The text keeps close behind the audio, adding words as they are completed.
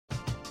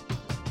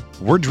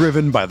We're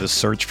driven by the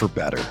search for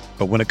better.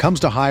 But when it comes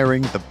to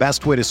hiring, the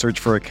best way to search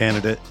for a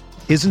candidate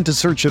isn't to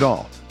search at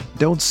all.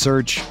 Don't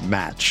search,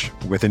 match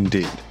with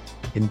Indeed.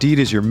 Indeed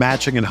is your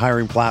matching and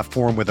hiring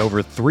platform with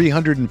over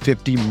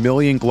 350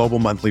 million global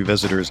monthly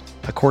visitors,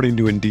 according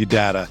to Indeed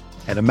data,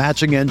 and a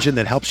matching engine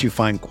that helps you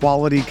find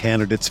quality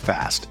candidates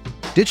fast.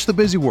 Ditch the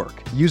busy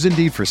work. Use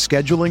Indeed for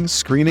scheduling,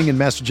 screening, and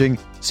messaging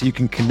so you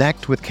can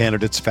connect with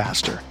candidates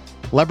faster.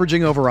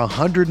 Leveraging over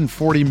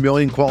 140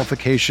 million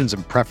qualifications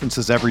and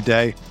preferences every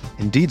day,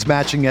 Indeed's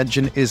matching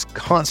engine is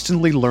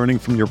constantly learning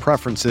from your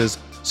preferences,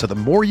 so the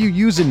more you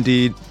use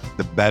Indeed,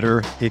 the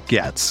better it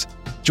gets.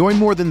 Join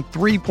more than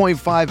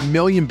 3.5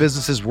 million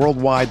businesses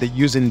worldwide that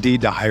use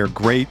Indeed to hire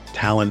great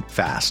talent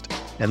fast.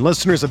 And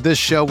listeners of this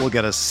show will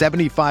get a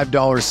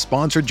 $75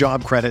 sponsored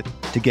job credit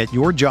to get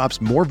your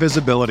jobs more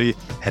visibility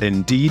at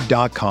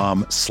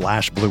Indeed.com/Blue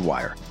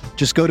Wire.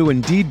 Just go to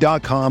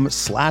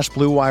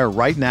Indeed.com/Blue Wire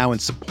right now and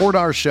support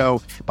our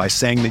show by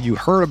saying that you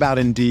heard about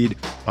Indeed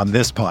on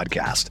this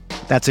podcast.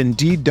 That's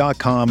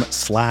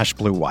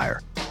Indeed.com/Blue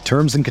Wire.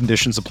 Terms and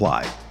conditions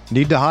apply.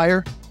 Need to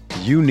hire?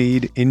 You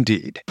need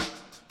Indeed.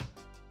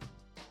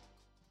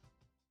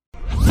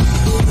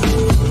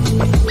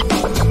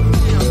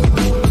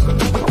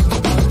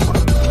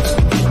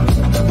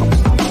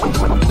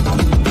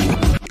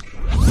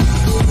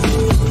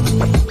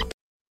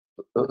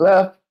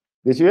 Left,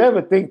 did you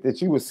ever think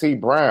that you would see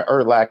Brian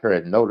Urlacher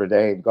at Notre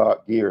Dame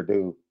gear,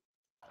 dude?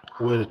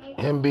 With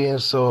him being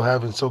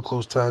having so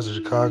close ties to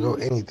Chicago,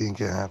 anything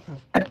can happen.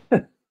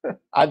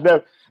 I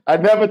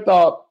never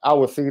thought I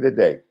would see the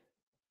day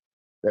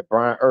that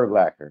Brian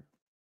Urlacher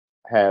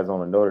has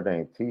on a Notre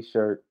Dame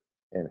t-shirt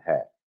and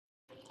hat.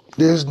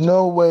 There's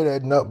no way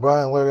that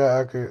Brian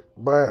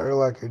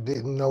Urlacher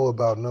didn't know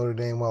about Notre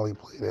Dame while he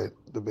played at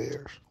the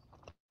Bears.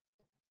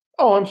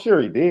 Oh, I'm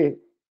sure he did.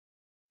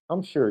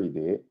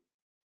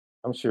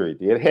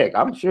 Heck,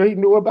 I'm sure he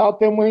knew about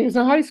them when he was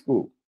in high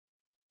school.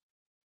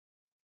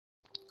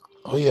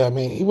 Oh, yeah. I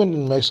mean, he went to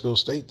Mexico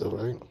State, though,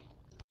 right?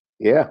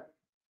 Yeah.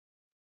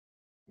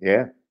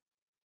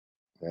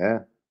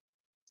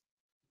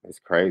 It's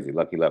crazy.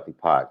 Lucky Lefty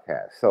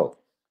podcast. So,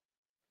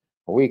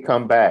 when we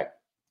come back,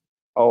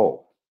 I'm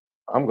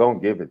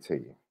going to give it to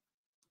you.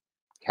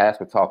 Cass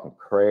was talking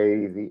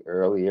crazy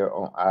earlier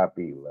on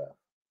IB Left.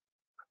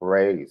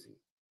 Crazy.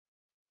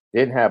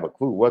 Didn't have a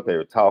clue what they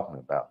were talking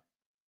about.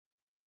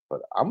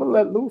 But I'm going to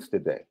let loose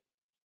today.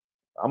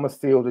 I'm going to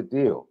seal the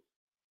deal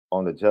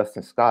on the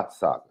Justin Scott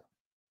saga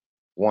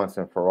once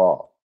and for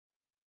all.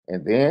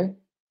 And then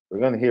we're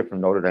going to hear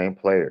from Notre Dame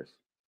players.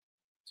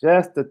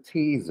 Just a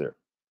teaser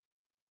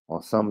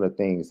on some of the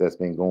things that's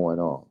been going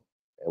on.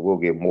 And we'll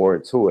get more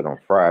into it on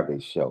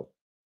Friday's show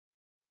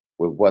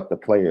with what the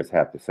players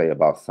have to say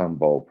about Sun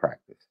Bowl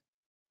practice.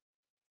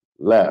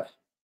 Left,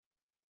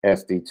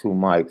 SD2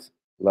 Mics,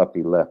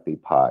 Lefty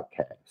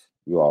podcast.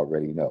 You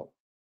already know.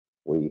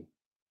 We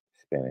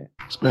spin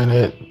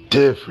it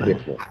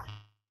different.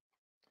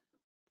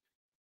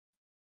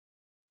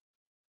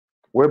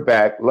 We're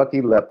back. Lucky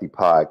Lefty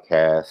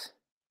podcast.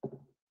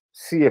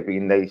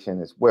 CFE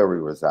Nation is where we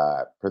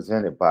reside.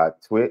 Presented by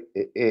Twit.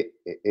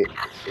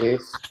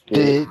 It's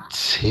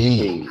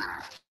T.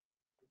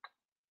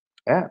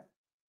 Yeah.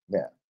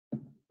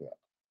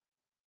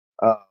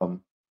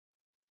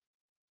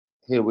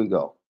 Here we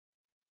go.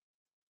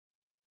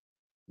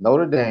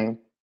 Notre Dame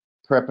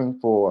prepping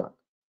for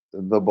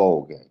the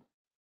bowl game.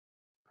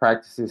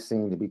 Practices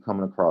seem to be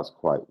coming across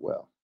quite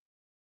well.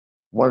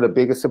 One of the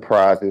biggest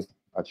surprises,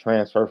 a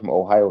transfer from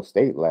Ohio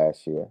State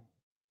last year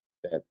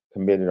that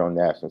committed on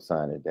National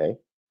Signing Day,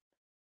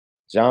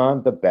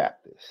 John the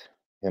Baptist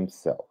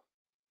himself.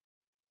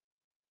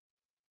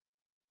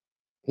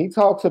 He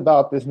talks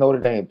about this Notre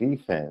Dame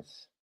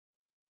defense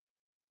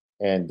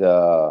and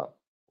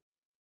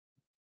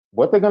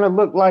what they're going to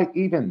look like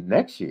even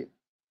next year.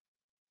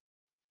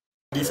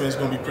 Defense is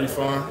going to be pretty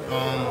fun.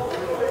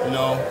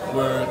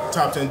 We're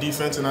top 10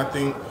 defense, and I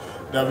think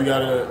that we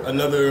got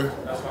another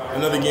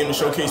game to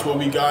showcase what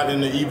we got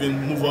and to even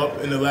move up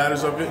in the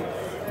ladders of it.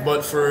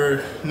 But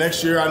for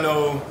next year, I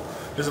know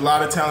there's a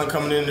lot of talent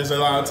coming in. There's a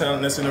lot of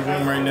talent that's in the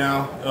room right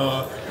now.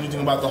 You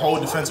think about the whole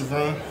defensive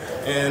room,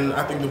 and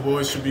I think the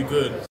boys should be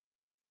good.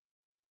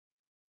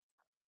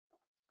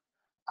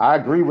 I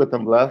agree with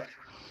them, Left.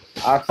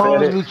 As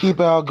long as we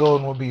keep Al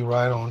going, we'll be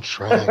right on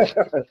track.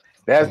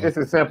 It's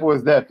as simple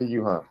as that for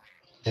you, huh?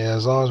 Yeah,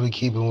 as long as we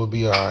keep him, we'll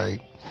be all right.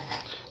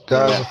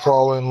 Guys will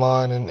fall in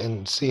line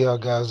and see how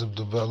guys have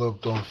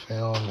developed on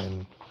film,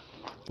 and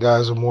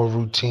guys are more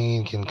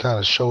routine, can kind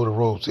of show the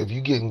ropes. If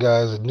you're getting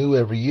guys new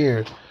every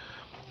year,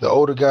 the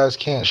older guys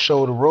can't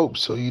show the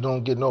ropes, so you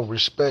don't get no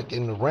respect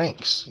in the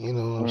ranks. You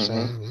know what I'm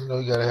saying? You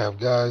got to have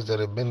guys that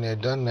have been there,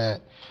 done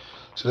that,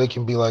 so they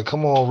can be like,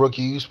 come on,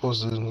 rookie, you're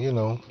supposed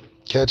to,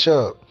 catch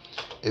up.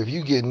 If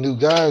you get new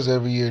guys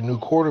every year, new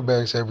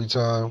quarterbacks every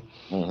time,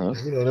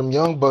 them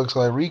young bucks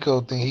like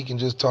Rico think he can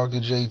just talk to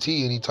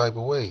JT any type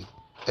of way.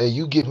 Hey,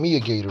 you get me a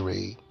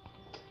Gatorade,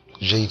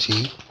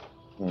 JT.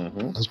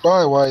 That's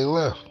probably why he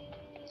left.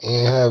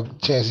 And have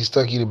Chancey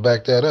Stuckey to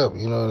back that up,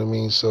 you know what I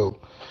mean? So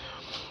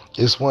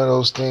It's one of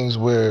those things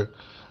where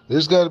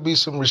there's got to be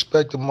some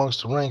respect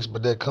amongst the ranks,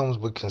 but that comes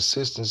with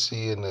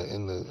consistency in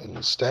the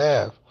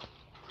staff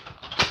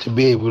to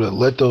be able to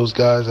let those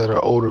guys that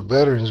are older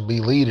veterans be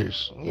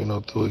leaders,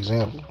 through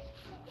example.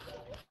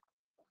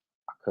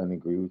 I couldn't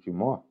agree with you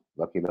more.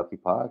 Lucky Lefty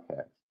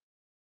Podcast.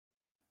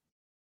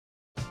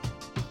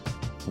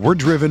 We're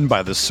driven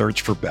by the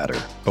search for better.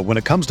 But when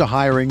it comes to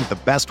hiring, the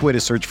best way to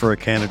search for a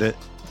candidate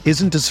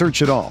isn't to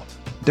search at all.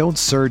 Don't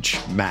search,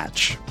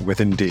 match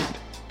with Indeed.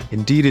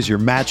 Indeed is your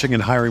matching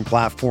and hiring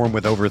platform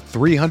with over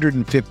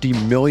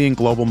 350 million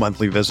global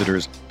monthly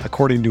visitors,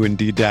 according to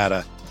Indeed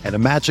data, and a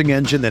matching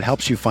engine that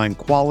helps you find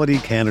quality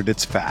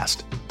candidates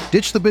fast.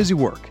 Ditch the busy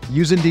work.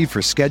 Use Indeed for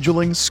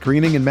scheduling,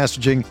 screening, and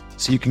messaging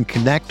so you can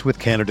connect with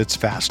candidates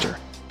faster.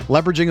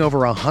 Leveraging over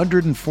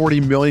 140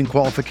 million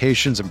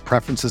qualifications and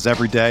preferences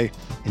every day,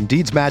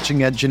 Indeed's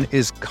matching engine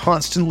is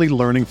constantly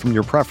learning from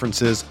your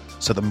preferences,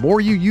 so the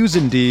more you use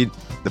Indeed,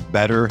 the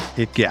better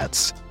it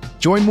gets.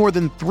 Join more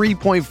than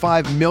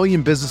 3.5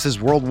 million businesses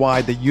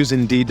worldwide that use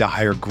Indeed to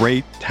hire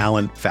great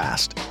talent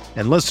fast.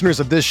 And listeners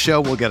of this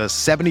show will get a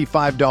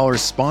 $75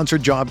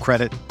 sponsored job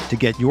credit to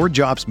get your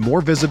jobs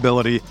more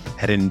visibility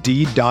at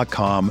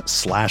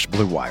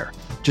Indeed.com/Blue Wire.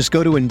 Just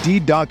go to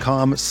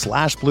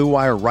Indeed.com/Blue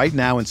Wire right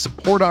now and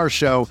support our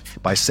show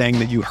by saying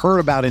that you heard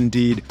about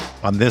Indeed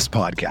on this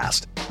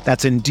podcast.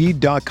 That's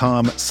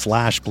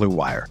Indeed.com/Blue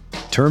Wire.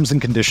 Terms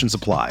and conditions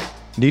apply.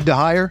 Need to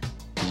hire?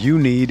 You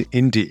need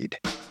Indeed.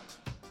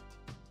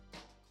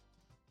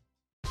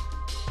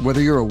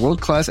 Whether you're a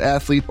world-class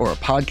athlete or a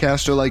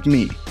podcaster like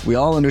me, we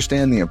all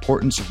understand the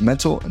importance of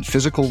mental and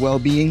physical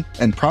well-being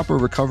and proper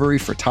recovery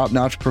for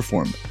top-notch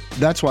performance.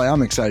 That's why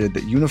I'm excited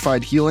that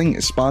Unified Healing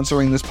is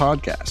sponsoring this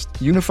podcast.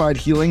 Unified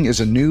Healing is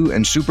a new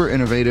and super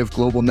innovative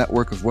global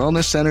network of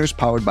wellness centers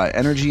powered by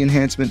Energy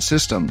Enhancement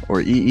System,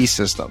 or EE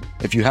System.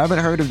 If you haven't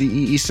heard of the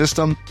EE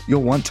System,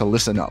 you'll want to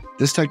listen up.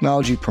 This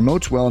technology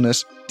promotes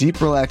wellness, deep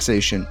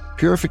relaxation,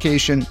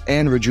 purification,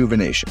 and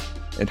rejuvenation.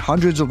 In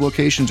hundreds of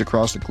locations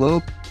across the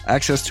globe,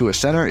 access to a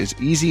center is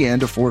easy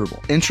and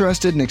affordable.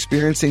 Interested in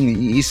experiencing the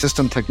EE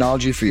System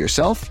technology for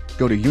yourself?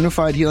 Go to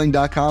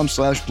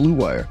unifiedhealing.com/Blue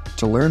Wire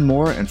to learn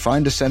more and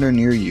find a center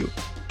near you.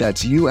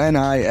 That's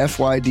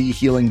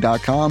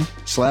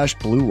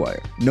UNIFYDhealing.com/Blue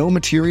Wire. No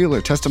material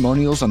or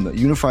testimonials on the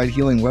Unified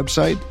Healing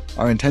website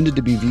are intended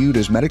to be viewed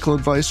as medical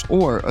advice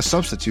or a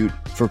substitute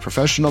for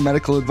professional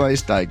medical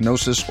advice,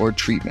 diagnosis, or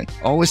treatment.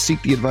 Always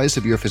seek the advice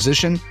of your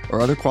physician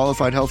or other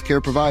qualified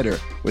healthcare provider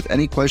with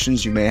any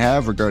questions you may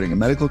have regarding a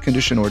medical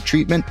condition or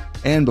treatment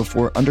and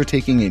before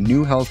undertaking a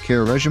new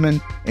healthcare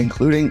regimen,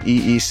 including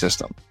EE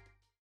System.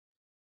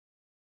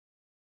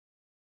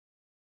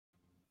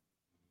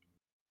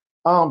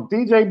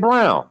 DJ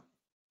Brown,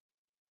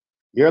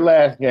 your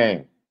last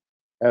game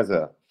as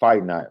a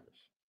Fighting Irish.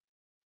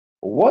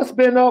 What's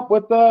been up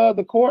with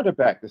the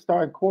quarterback, the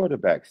starting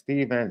quarterback,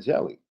 Steve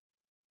Angeli?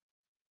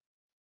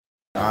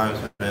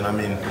 Man, I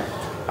mean,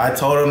 I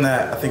told him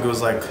that I think it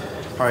was like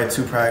probably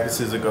 2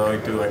 practices ago. He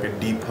threw like a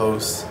deep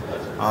post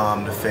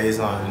to phase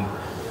on.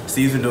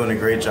 Steve's been doing a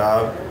great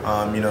job.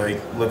 He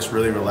looks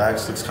really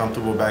relaxed, looks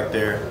comfortable back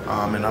there,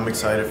 and I'm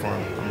excited for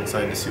him. I'm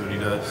excited to see what he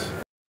does.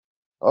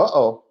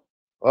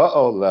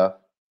 Left.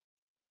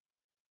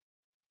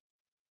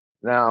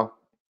 Now,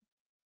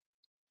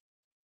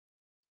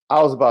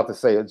 I was about to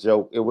say a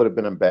joke. It would have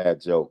been a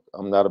bad joke.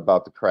 I'm not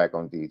about to crack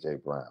on DJ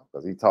Brown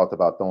because he talked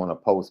about throwing a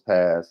post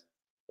pass.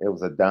 It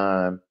was a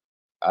dime.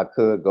 I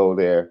could go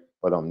there,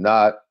 but I'm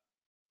not.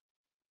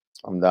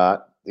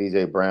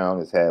 DJ Brown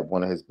has had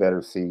one of his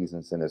better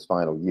seasons in his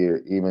final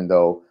year, even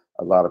though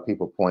a lot of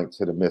people point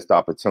to the missed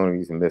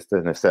opportunities and missed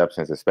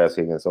interceptions,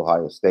 especially against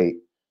Ohio State.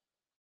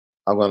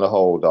 I'm going to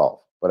hold off,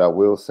 but I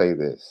will say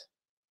this.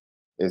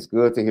 It's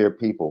good to hear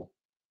people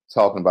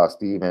talking about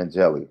Steve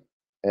Angeli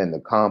and the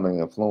calming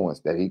influence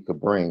that he could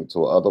bring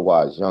to an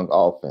otherwise young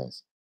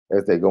offense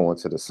as they go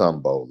into the Sun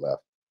Bowl.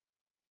 Left.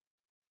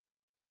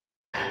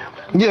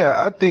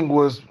 Yeah, I think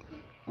was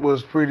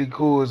pretty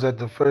cool is that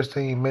the first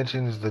thing he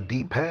mentioned is the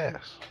deep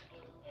pass.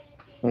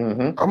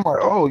 Mm-hmm. I'm like,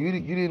 oh, you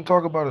didn't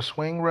talk about a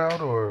swing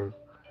route or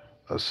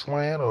a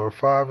slant or a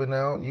 5 and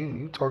out.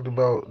 You talked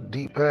about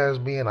deep pass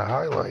being a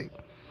highlight.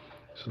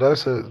 So that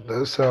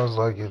sounds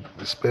like it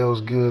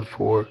spells good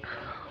for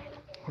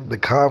the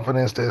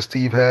confidence that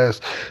Steve has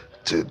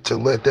to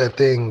let that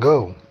thing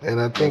go.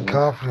 And I think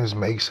confidence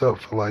makes up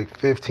for like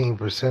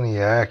 15% of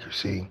your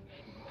accuracy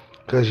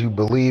because you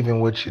believe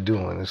in what you're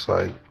doing. It's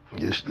like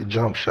your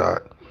jump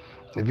shot.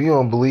 If you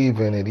don't believe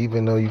in it,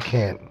 even though you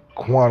can't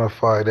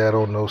quantify that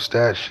on no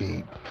stat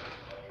sheet,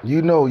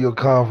 you know your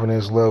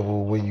confidence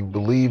level when you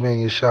believe in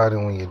your shot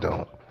and when you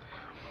don't.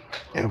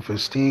 And for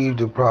Steve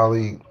to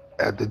probably,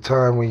 at the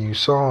time when you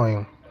saw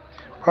him,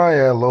 probably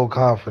had low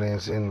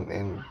confidence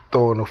in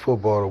throwing the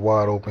football to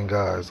wide open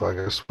guys. Like,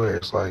 I swear,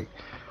 it's like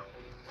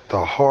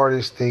the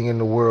hardest thing in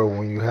the world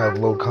when you have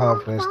low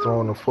confidence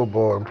throwing the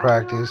football in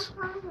practice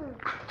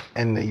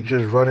and you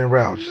just running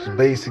routes, just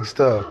basic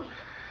stuff.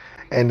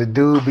 And the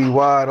dude be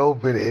wide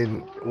open,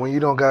 and when you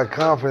don't got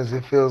confidence,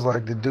 it feels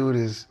like the dude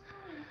is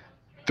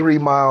 3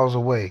 miles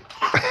away.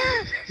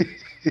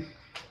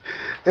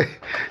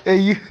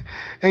 and you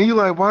and you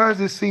like, why does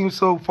it seem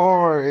so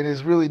far? And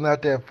it's really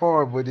not that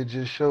far, but it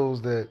just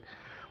shows that,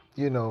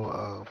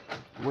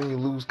 when you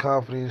lose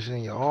confidence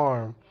in your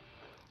arm,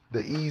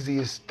 the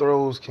easiest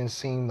throws can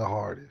seem the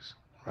hardest,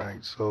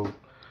 right? So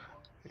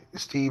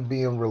Steve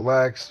being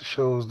relaxed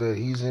shows that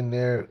he's in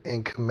there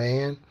in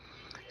command,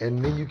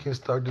 and then you can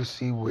start to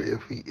see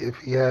if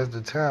he has the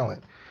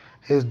talent.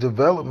 His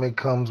development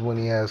comes when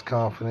he has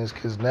confidence,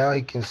 because now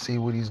he can see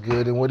what he's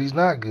good and what he's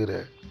not good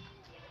at,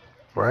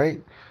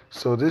 right?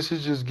 So this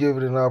is just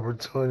giving an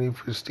opportunity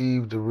for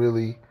Steve to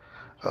really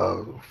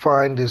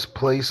find his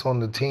place on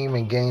the team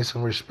and gain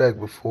some respect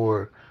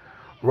before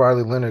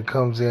Riley Leonard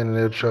comes in and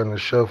they're trying to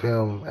shove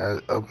him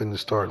up in the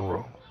starting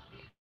role.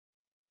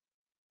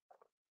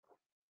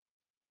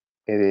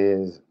 It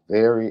is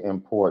very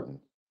important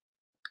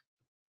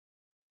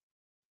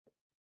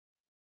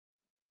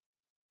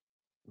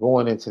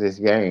going into this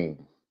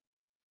game.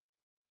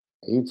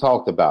 You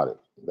talked about it.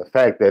 The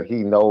fact that he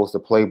knows the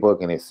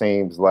playbook, and it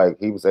seems like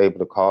he was able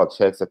to call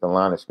checks at the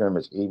line of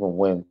scrimmage even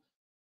when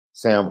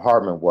Sam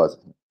Hartman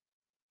wasn't.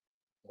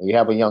 You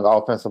have a young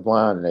offensive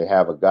line, and they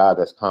have a guy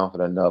that's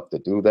confident enough to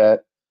do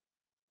that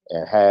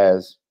and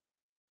has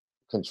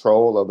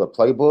control of the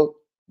playbook,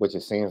 which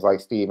it seems like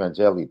Steve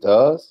Angeli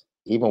does,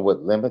 even with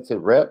limited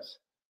reps.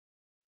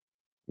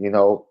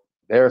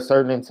 There are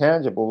certain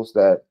intangibles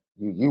that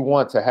you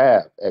want to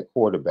have at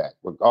quarterback,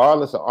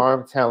 regardless of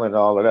arm talent and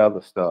all of that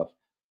other stuff.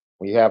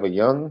 When you have a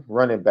young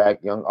running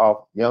back, young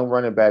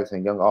running backs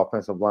and young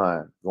offensive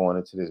line going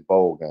into this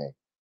bowl game,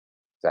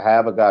 to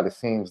have a guy that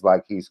seems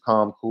like he's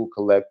calm, cool,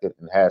 collected,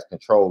 and has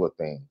control of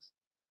things,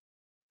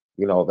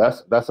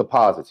 that's a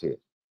positive.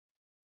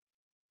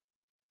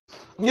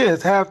 Yeah,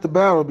 it's half the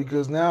battle,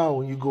 because now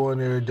when you go in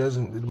there,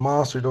 the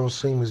monster don't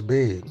seem as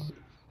big,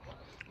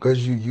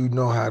 because you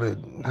know how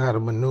to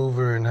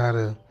maneuver and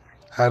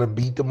how to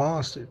beat the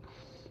monster.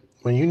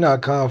 When you're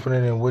not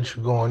confident in what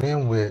you're going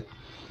in with,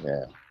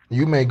 Yeah,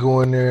 you may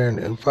go in there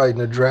and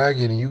fighting a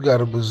dragon and you got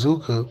a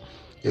bazooka.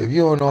 If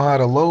you don't know how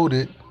to load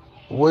it,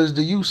 what is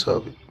the use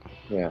of it?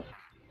 yeah,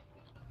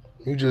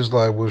 You just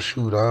like, well,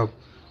 shoot,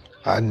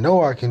 I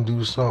know I can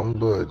do something,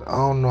 but I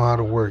don't know how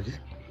to work it.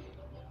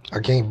 I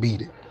can't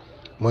beat it.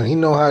 When he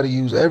know how to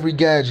use every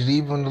gadget,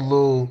 even the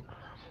little,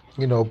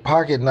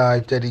 pocket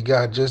knife that he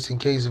got just in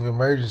case of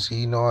emergency,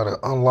 he know how to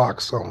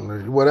unlock something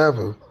or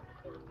whatever.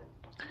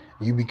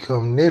 You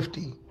become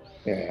nifty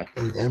yeah.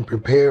 and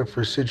prepared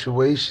for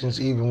situations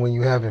even when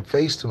you haven't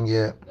faced them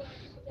yet,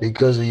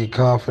 because of your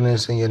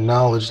confidence and your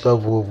knowledge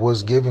level of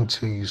what's given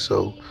to you.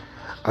 So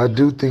I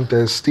do think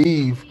that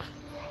Steve,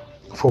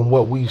 from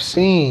what we've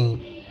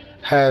seen,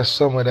 has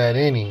some of that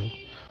in him,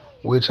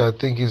 which I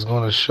think is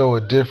going to show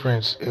a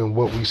difference in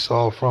what we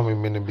saw from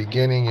him in the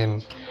beginning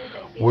and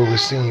where we're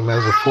seeing him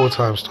as a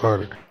full-time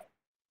starter.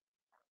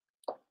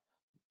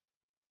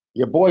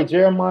 Your boy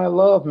Jeremiah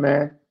Love,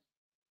 man,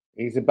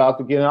 he's about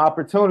to get an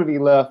opportunity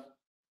left.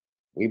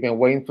 We've been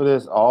waiting for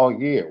this all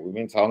year. We've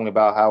been talking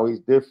about how he's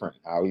different,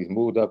 how he's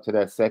moved up to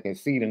that second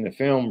seat in the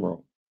film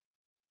room.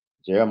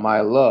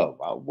 Jeremiah Love,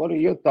 what are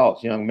your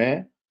thoughts, young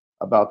man,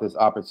 about this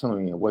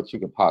opportunity and what you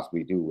could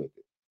possibly do with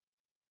it?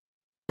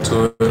 I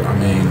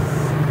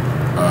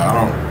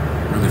don't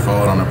really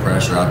fold under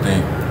pressure. I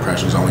think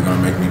pressure is only going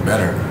to make me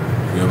better.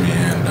 You feel me?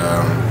 And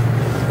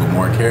with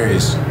more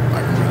carries, I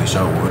can really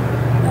show what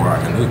more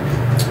I can do.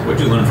 What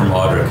did you learn from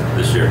Audric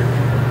this year?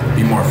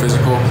 Be more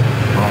physical,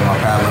 run my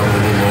pad level a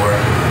little lower,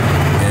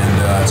 and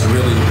to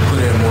really put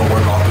in more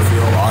work off the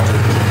field. Audric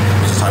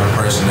was the type of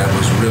person that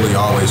was really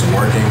always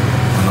working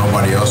when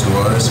nobody else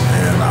was,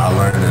 and I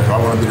learned that if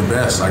I want to be the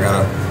best, I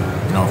gotta,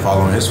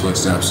 follow in his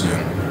footsteps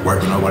and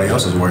work when nobody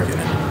else is working,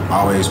 and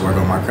always work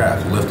on my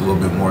craft, lift a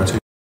little bit more too.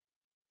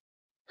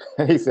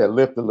 He said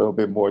lift a little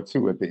bit more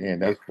too at the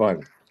end. That's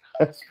funny.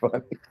 That's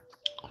funny.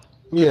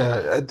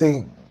 Yeah,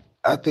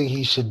 I think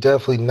he should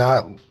definitely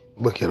not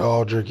look at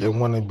Aldrich and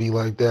want to be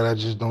like that. I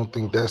just don't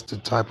think that's the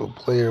type of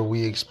player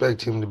we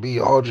expect him to be.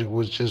 Aldrich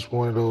was just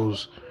one of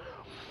those,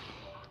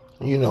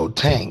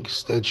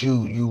 tanks that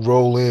you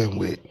roll in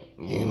with.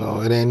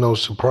 It ain't no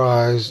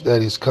surprise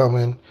that he's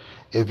coming.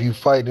 If you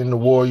fight in the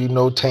war,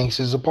 tanks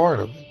is a part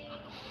of it.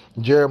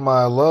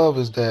 Jeremiah Love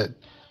is that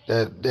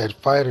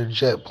fighter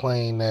jet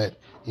plane that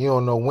you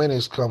don't know when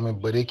it's coming,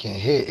 but it can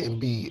hit and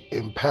be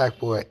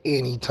impactful at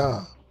any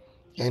time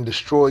and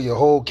destroy your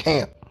whole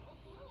camp.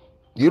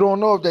 You don't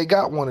know if they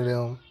got one of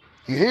them.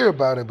 You hear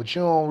about it, but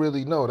you don't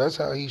really know. That's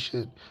how he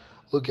should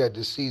look at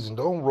the season.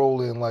 Don't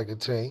roll in like a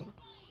tank.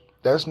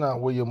 That's not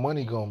where your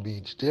money gonna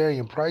be.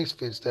 Darian Price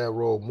fits that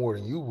role more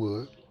than you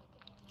would.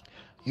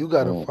 You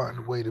got to find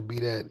a way to be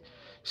that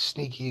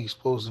sneaky,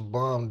 explosive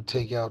bomb to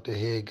take out the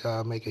head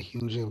guy, make a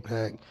huge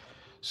impact,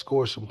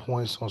 score some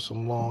points on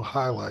some long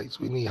highlights.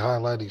 We need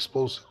highlight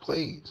explosive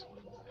plays.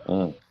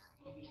 Mm.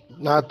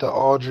 Not the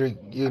Aldrich,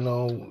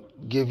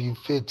 give you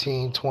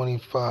 15,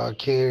 25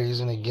 carries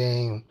in a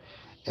game.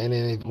 And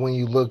then when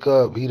you look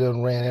up, he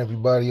done ran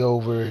everybody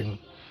over and,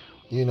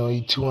 he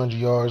 200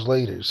 yards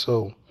later.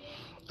 So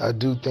I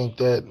do think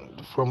that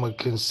from a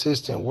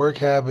consistent work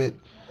habit,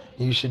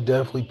 you should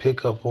definitely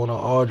pick up on an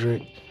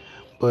Aldrich.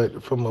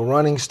 But from a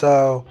running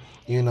style,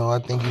 I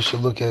think you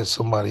should look at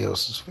somebody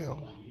else's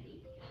film.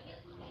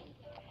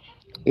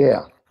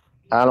 Yeah,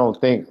 I don't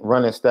think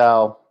running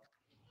style.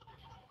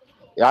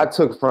 I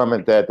took from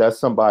it that that's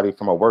somebody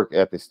from a work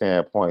ethic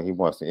standpoint. He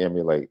wants to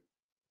emulate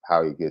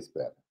how he gets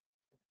better.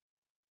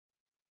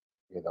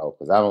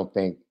 Because I don't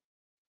think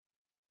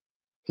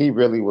he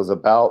really was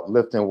about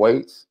lifting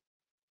weights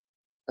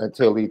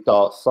until he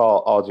saw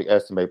Aldrich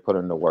Estimate put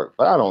in the work.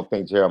 But I don't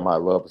think Jeremiah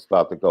Love is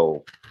about to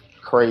go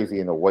crazy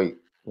in the weight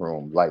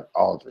room like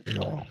Aldrich.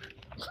 No.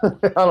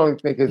 I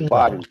don't think his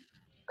body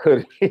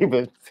could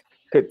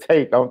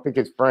take. I don't think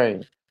his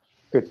frame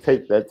could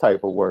take that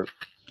type of work.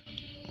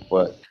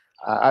 But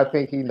I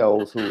think he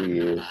knows who he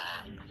is.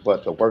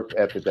 But the work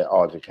ethic that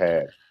Aldrich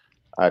had,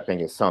 I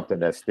think, is something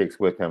that sticks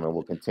with him and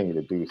will continue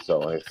to do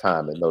so in his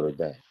time at Notre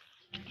Dame.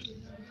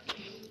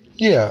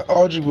 Yeah,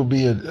 Aldrich would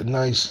be a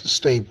nice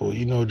staple.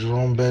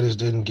 Jerome Bettis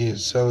didn't get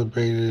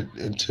celebrated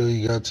until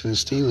he got to the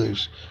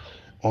Steelers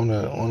on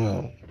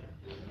a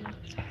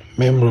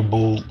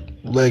memorable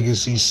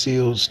legacy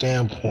sealed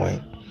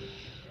standpoint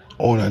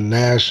on a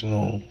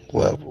national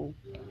level,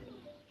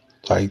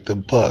 like the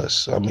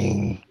bus. I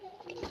mean,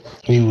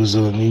 he was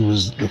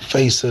the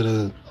face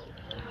of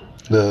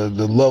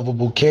the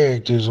lovable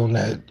characters on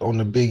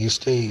the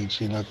biggest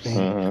stage, and I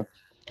think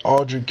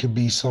Aldrich could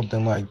be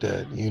something like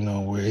that.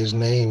 Where his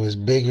name is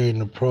bigger in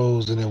the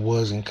pros than it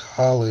was in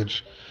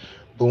college.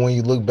 But when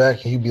you look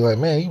back and you be like,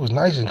 man, he was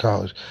nice in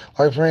college.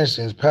 Like, for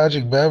instance,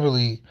 Patrick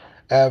Beverly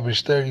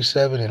averaged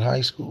 37 in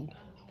high school.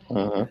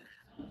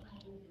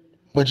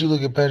 But you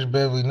look at Patrick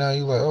Beverly now,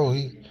 you're like, oh,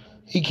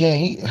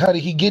 how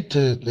did he get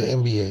to the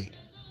NBA?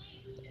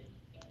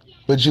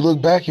 But you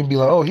look back and be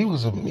like, oh, he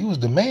was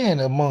the man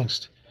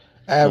amongst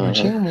average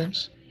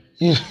humans.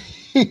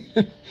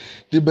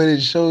 But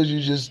it shows you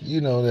just,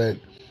 that,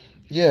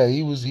 yeah,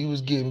 he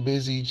was getting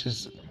busy.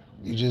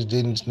 You just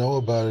didn't know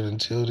about it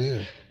until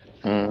then.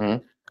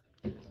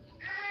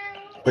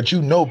 But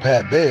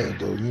Pat Bev,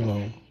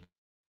 though.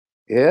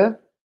 Yeah,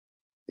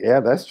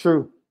 that's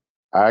true.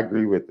 I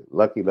agree with it.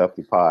 Lucky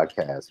Lefty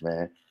podcast,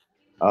 man.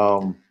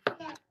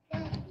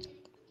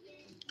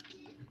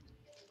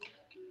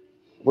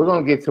 We're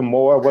gonna get to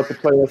more of what the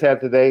players have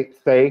today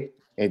say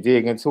and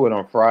dig into it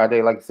on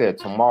Friday. Like I said,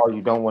 tomorrow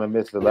you don't want to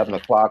miss it. 11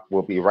 o'clock.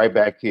 We'll be right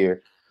back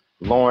here.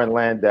 Lauren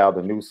Landau,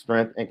 the new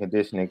strength and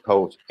conditioning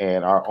coach,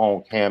 and our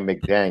own Cam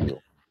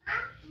McDaniel,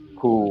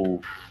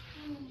 who,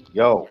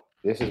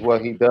 this is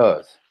what he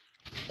does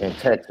in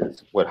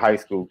Texas with high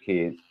school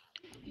kids,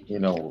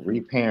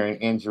 repairing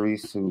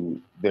injuries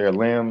to their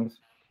limbs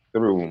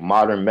through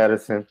modern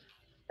medicine.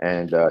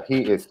 And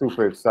he is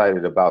super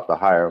excited about the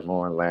hire of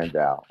Lauren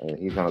Landau. And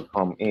he's going to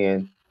come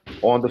in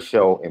on the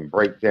show and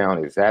break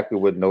down exactly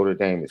what Notre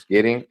Dame is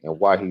getting and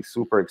why he's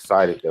super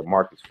excited that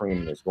Marcus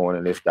Freeman is going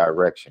in this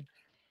direction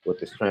with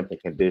the strength and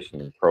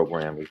conditioning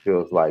program. He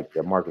feels like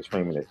that Marcus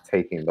Freeman is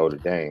taking Notre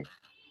Dame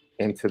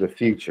into the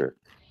future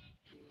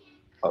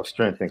of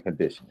strength and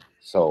conditioning.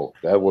 So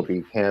that will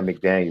be Cam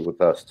McDaniel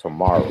with us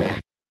tomorrow.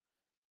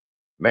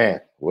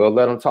 Man, we'll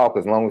let him talk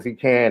as long as he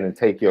can and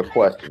take your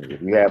questions.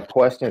 If you have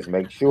questions,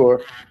 make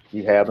sure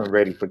you have them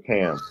ready for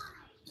Cam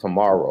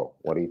tomorrow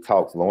when he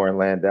talks. Lauren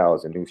Landau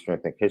is a new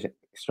strength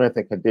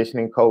and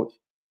conditioning coach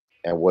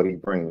and what he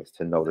brings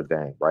to Notre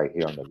Dame right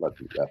here on the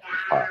Lucky Lefty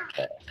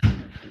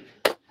podcast.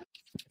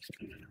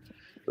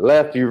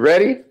 Left, you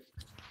ready?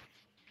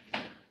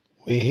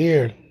 We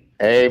here.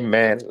 Hey,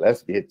 man,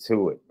 let's get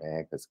to it,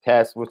 man, because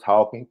Cass was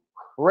talking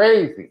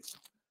crazy.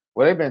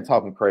 Well, they've been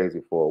talking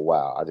crazy for a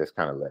while. I just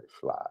kind of let it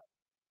slide.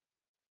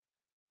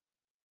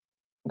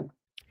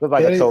 Just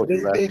like I told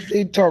you,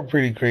 they talk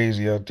pretty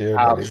crazy out there.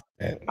 I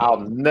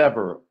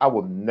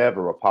will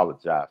never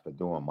apologize for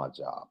doing my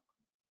job.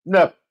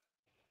 Never.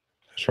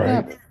 That's right.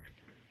 Never.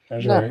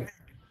 That's never. right.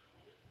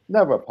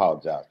 Never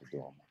apologize for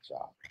doing my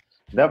job.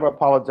 Never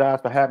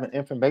apologize for having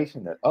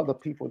information that other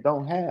people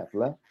don't have,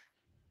 Left.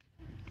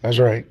 That's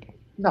right. I'm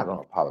not going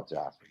to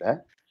apologize for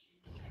that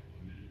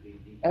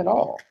at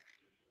all.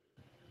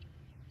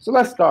 So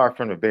let's start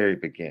from the very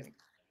beginning,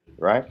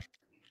 right?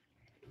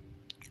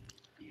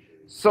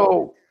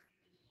 So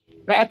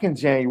back in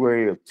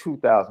January of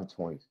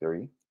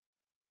 2023,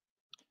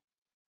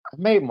 I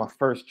made my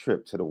first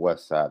trip to the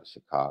west side of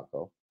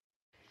Chicago.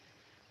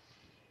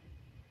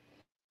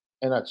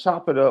 And I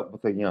chop it up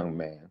with a young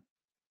man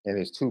and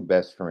his two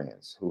best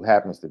friends, who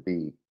happens to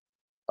be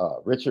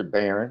Richard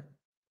Barron,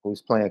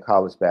 who's playing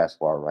college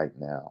basketball right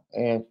now,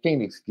 and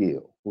Phoenix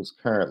Gill, who's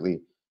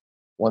currently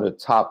one of the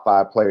top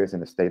 5 players in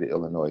the state of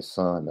Illinois,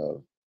 son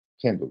of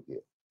Kendall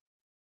Gill.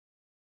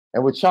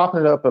 And we're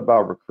chopping it up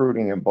about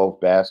recruiting in both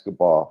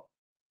basketball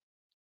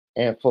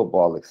and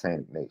football at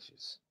St.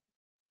 Ignatius.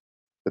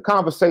 The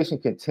conversation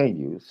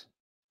continues,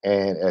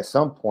 and at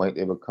some point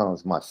it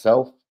becomes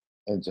myself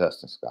and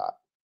Justin Scott.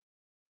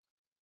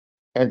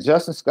 And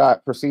Justin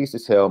Scott proceeds to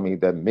tell me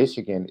that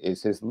Michigan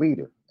is his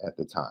leader at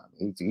the time.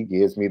 He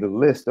gives me the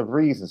list of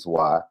reasons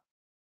why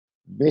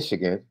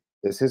Michigan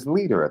is his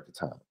leader at the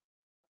time.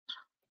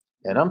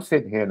 And I'm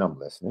sitting here and I'm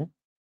listening.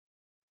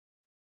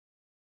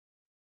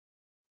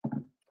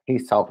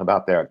 He's talking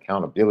about their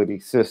accountability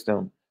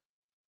system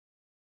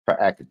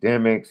for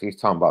academics. He's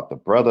talking about the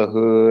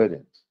brotherhood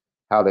and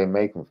how they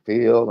make them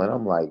feel. And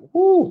I'm like,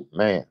 whoo,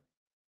 man.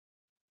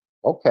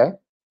 Okay.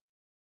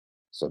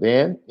 So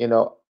then,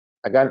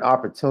 I got an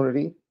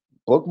opportunity,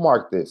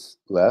 bookmark this,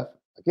 Left.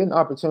 I get an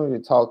opportunity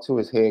to talk to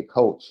his head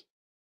coach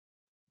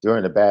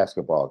during the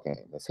basketball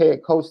game. His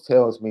head coach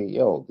tells me,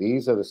 yo,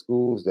 these are the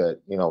schools that,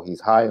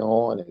 he's high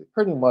on. And it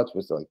pretty much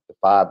was like the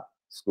 5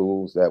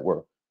 schools that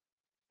were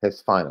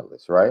his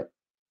finalists, right?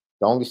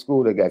 The only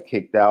school that got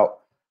kicked out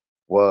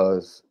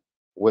was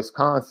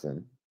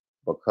Wisconsin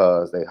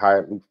because they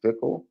hired Luke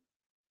Fickell,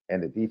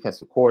 and the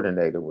defensive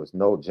coordinator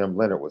Jim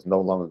Leonard was no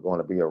longer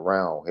going to be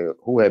around,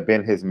 who had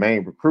been his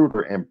main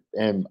recruiter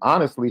and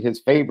honestly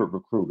his favorite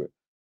recruiter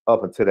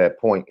up until that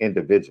point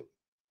individually.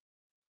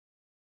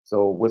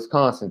 So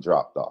Wisconsin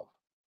dropped off.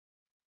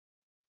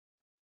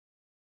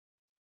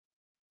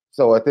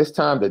 So at this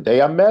time, the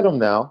day I met him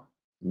now,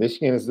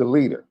 Michigan is the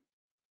leader.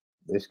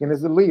 Michigan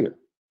is the leader.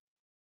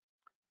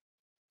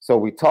 So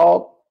we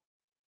talked.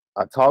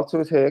 I talked to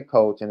his head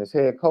coach, and his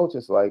head coach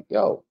is like,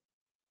 yo.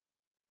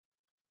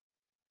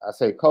 I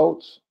say,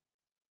 Coach,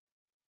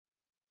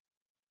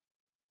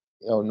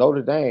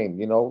 Notre Dame,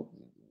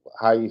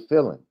 how you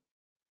feeling?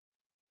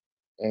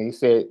 And he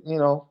said,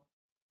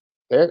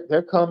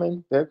 they're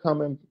coming,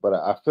 but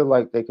I feel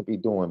like they could be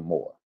doing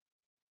more.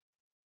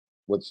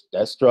 Which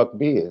that struck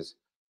me as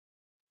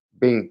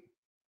being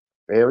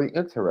very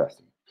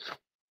interesting.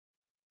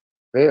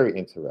 Very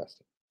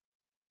interesting.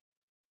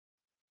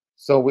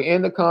 So we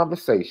end the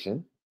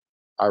conversation.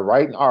 I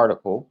write an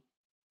article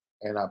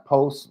and I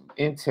post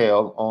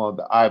intel on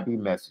the IB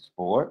message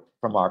board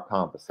from our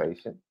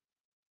conversation.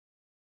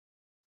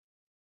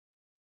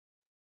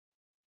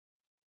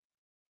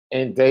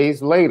 And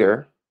days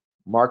later,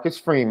 Marcus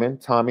Freeman,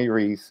 Tommy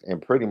Rees, and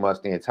pretty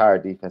much the entire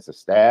defensive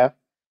staff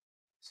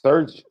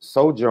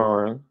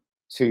sojourn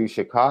to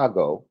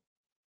Chicago,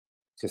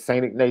 to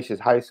St. Ignatius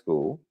High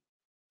School.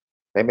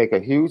 They make a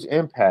huge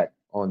impact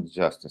on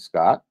Justin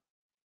Scott.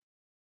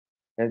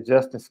 And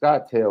Justin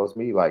Scott tells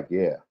me, like,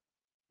 yeah,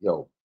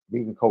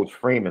 meeting Coach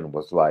Freeman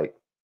was like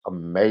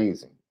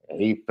amazing.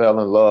 And he fell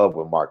in love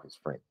with Marcus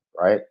Freeman,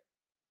 right?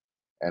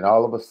 And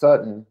all of a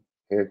sudden,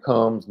 here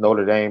comes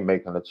Notre Dame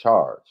making a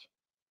charge.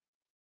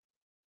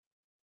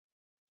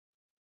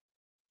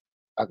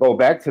 I go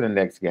back to the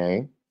next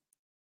game,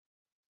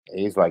 and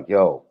he's like,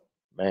 yo,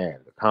 man,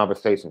 the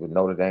conversation with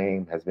Notre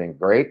Dame has been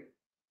great.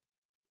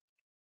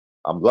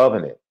 I'm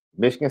loving it.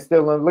 Michigan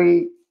still in the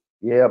lead?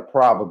 Yeah,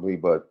 probably,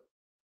 but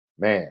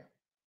man,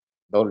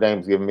 Notre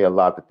Dame's giving me a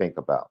lot to think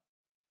about.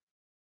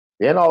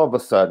 Then all of a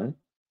sudden,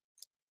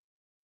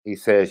 he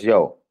says,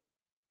 yo,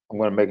 I'm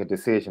going to make a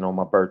decision on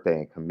my birthday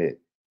and commit.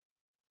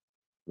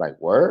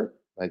 Like, word?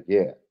 Like,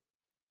 yeah.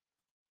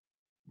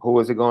 Who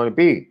is it going to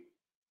be?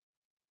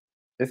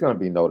 It's going to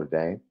be Notre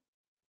Dame.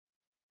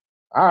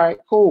 All right,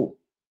 cool.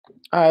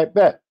 All right,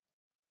 bet.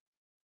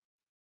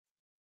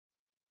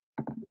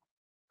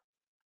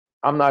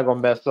 I'm not going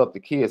to mess up the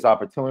kid's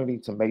opportunity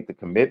to make the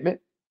commitment.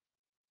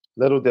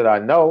 Little did I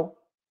know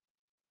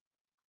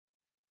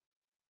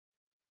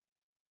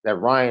that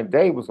Ryan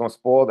Day was going to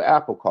spoil the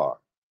apple cart.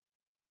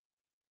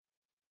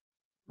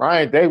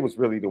 Ryan Day was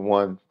really the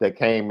one that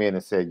came in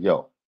and said,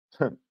 yo,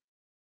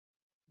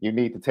 you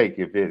need to take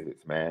your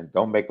visits, man.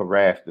 Don't make a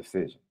rash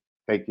decision.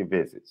 Take your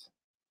visits.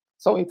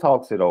 So he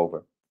talks it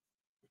over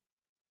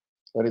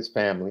with his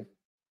family.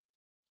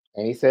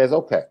 And he says,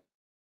 okay,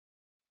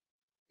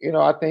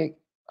 I think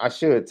I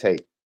should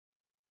take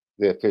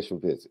the official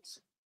visits.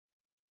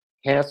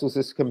 Cancels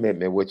his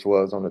commitment, which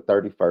was on the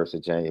 31st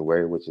of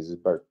January, which is his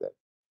birthday.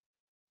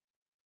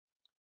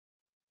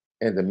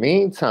 In the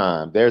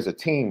meantime, there's a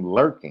team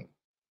lurking.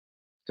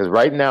 Because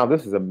right now,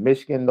 this is a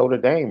Michigan-Notre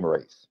Dame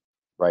race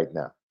right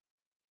now.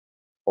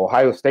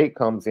 Ohio State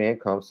comes to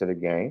the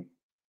game,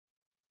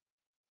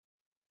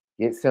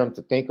 gets him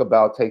to think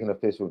about taking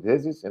official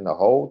visits, and the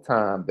whole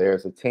time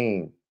there's a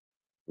team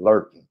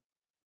lurking,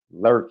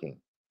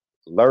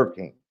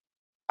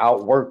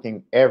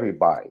 outworking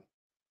everybody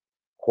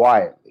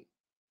quietly.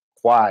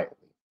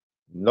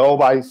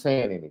 Nobody's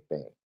saying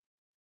anything.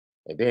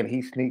 And then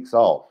he sneaks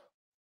off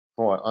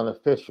for an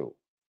unofficial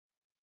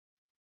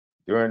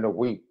during the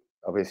week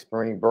of his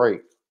spring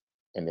break.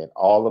 And then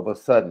all of a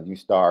sudden you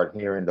start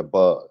hearing the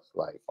buzz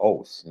like,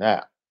 oh,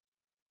 snap.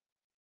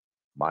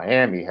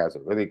 Miami has a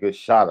really good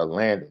shot of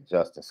landing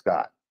Justin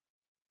Scott,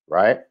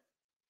 right?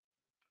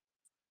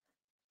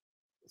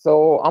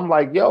 So I'm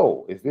like,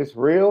 yo, is this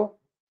real?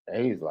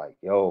 And he's like,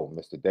 yo,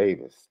 Mr.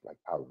 Davis, like,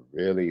 I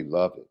really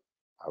love it.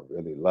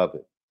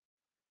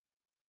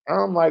 And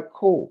I'm like,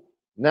 cool.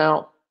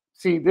 Now,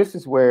 see, this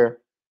is where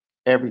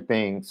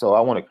everything, so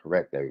I want to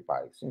correct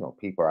everybody. So,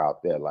 people are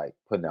out there like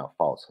putting out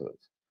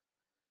falsehoods.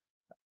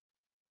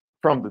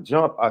 From the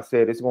jump, I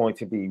said it's going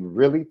to be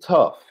really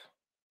tough.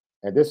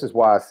 And this is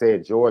why I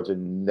said Georgia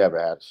never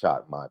had a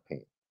shot, in my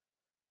opinion.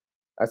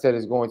 I said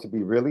it's going to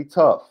be really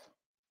tough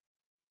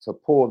to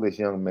pull this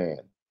young man.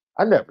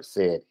 I never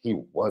said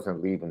he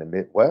wasn't leaving the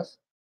Midwest.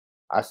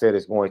 I said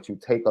it's going to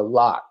take a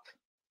lot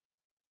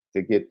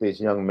to get this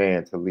young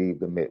man to leave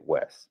the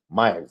Midwest.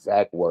 My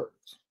exact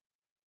words.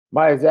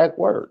 My exact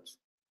words.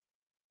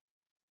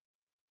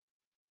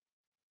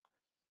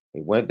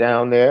 He went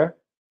down there,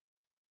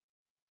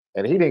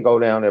 and he didn't go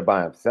down there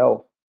by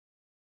himself.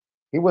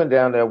 He went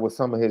down there with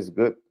some of his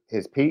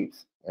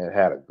peeps and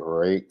had a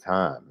great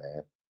time,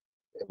 man.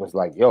 It was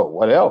like, yo,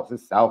 what else?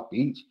 It's South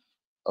Beach.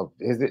 A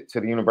visit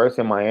to the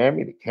University of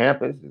Miami, the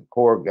campus, the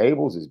Coral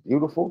Gables is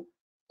beautiful,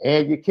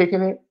 and you're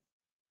kicking it.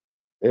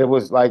 It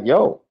was like,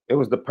 yo, it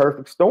was the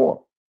perfect storm.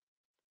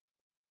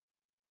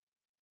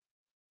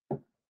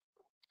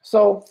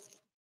 So,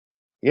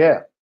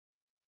 yeah.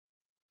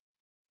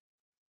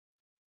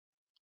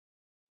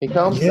 He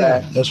comes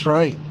back. That's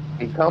right.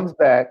 He comes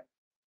back.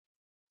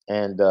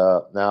 And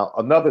now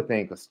another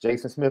thing, because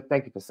Jason Smith,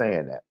 thank you for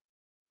saying that.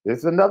 This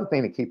is another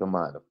thing to keep in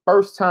mind. The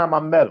first time I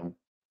met him,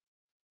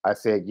 I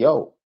said,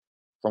 yo,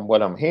 from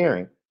what I'm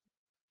hearing,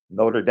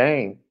 Notre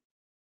Dame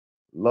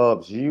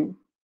loves you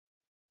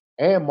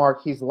and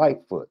Marquise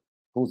Lightfoot,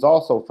 who's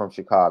also from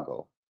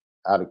Chicago,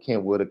 out of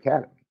Kenwood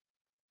Academy.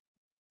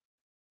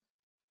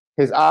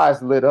 His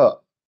eyes lit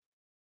up.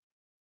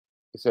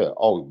 He said,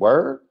 oh,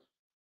 word?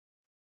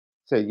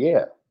 I said,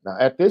 yeah. Now,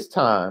 at this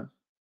time,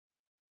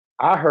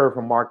 I heard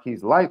from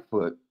Marquise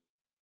Lightfoot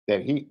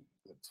that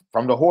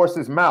from the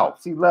horse's mouth.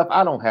 See, Left,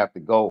 I don't have to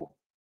go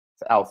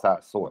to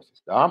outside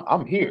sources.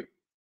 I'm here.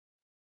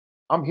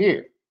 I'm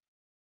here.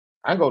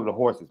 I can go to the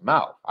horse's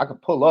mouth. I can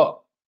pull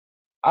up.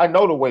 I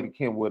know the way to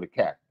Kenwood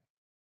Academy.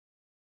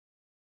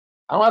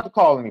 I don't have to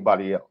call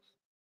anybody else.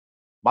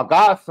 My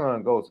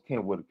godson goes to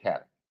Kenwood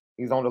Academy.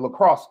 He's on the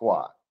lacrosse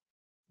squad.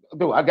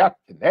 Dude, I got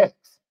the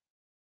connects.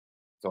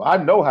 So I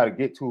know how to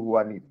get to who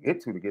I need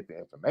to get the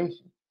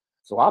information.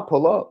 So I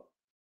pull up.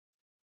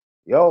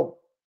 Yo,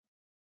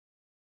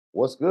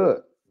 what's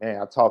good? Man,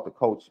 I talk to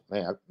Coach.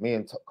 Man, me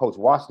and Coach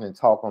Washington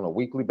talk on a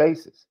weekly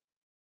basis.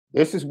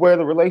 This is where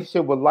the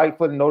relationship with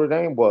Lightfoot and Notre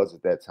Dame was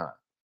at that time.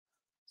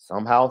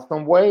 Somehow,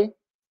 some way,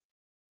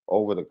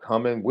 over the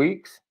coming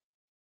weeks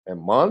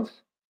and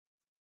months,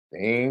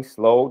 things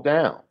slowed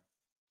down.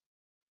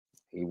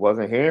 He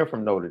wasn't hearing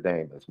from Notre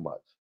Dame as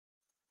much.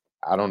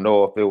 I don't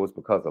know if it was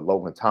because of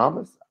Logan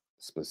Thomas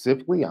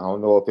specifically. I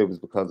don't know if it was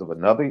because of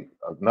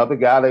another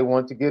guy they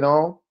wanted to get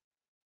on.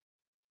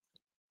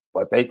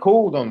 But they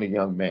cooled on the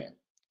young man.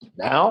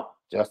 Now,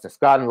 Justin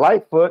Scott and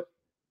Lightfoot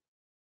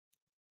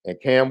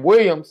and Cam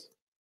Williams,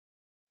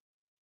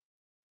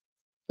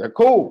 they're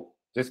cool.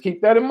 Just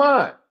keep that in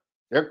mind.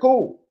 They're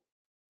cool.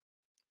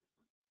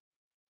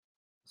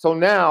 So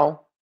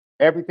now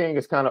everything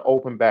is kind of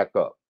open back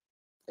up.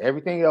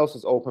 Everything else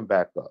is open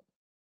back up.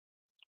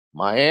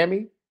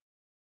 Miami,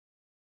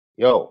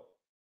 yo,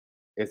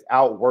 is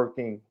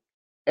outworking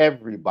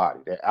everybody.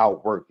 They're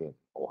outworking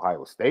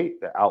Ohio State.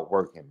 They're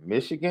outworking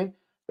Michigan.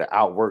 They're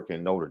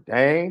outworking Notre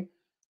Dame.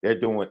 They're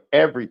doing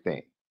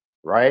everything,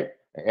 right?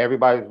 And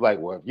everybody's like,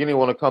 well, if you didn't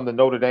want to come to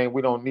Notre Dame,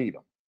 we don't need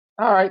them.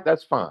 All right,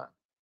 that's fine.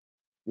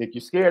 If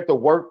you're scared to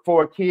work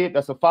for a kid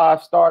that's a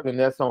 5-star, then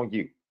that's on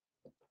you.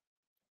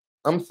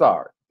 I'm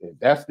sorry. If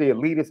that's the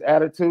elitist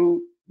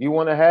attitude you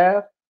want to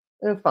have,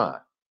 then fine.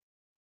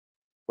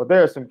 But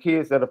there are some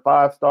kids that are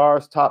 5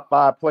 stars, top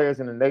 5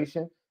 players in the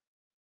nation.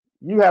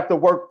 You have to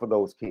work for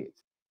those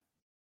kids.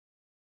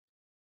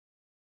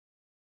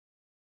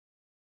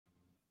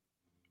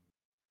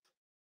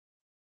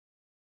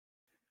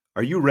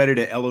 Are you ready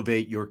to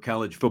elevate your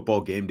college football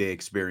game day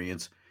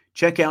experience?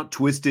 Check out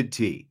Twisted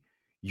Tea,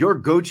 your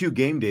go-to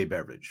game day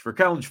beverage for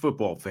college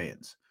football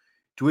fans.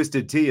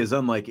 Twisted Tea is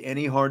unlike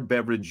any hard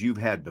beverage you've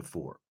had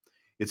before.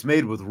 It's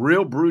made with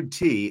real brewed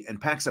tea and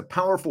packs a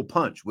powerful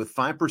punch with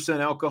 5%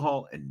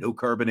 alcohol and no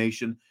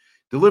carbonation,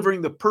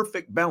 delivering the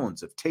perfect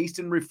balance of taste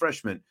and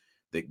refreshment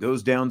that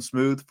goes down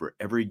smooth for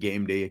every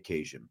game day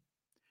occasion.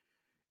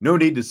 No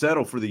need to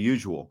settle for the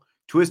usual.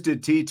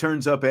 Twisted Tea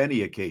turns up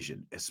any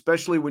occasion,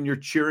 especially when you're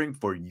cheering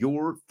for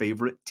your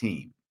favorite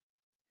team.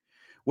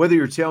 Whether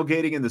you're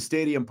tailgating in the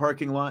stadium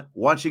parking lot,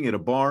 watching at a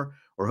bar,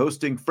 or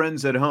hosting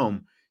friends at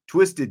home,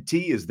 Twisted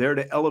Tea is there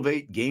to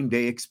elevate game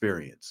day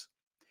experience.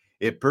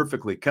 It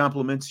perfectly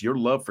complements your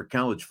love for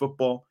college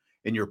football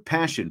and your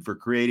passion for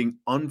creating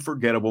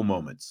unforgettable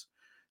moments.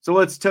 So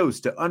let's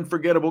toast to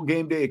unforgettable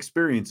game day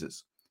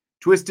experiences.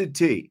 Twisted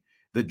Tea,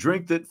 the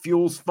drink that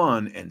fuels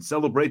fun and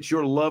celebrates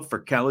your love for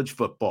college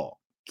football.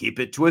 Keep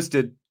it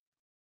twisted.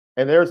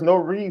 And there's no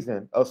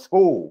reason a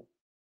school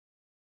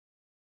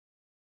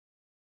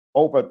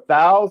over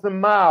 1,000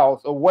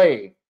 miles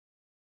away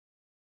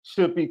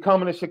should be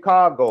coming to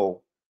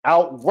Chicago,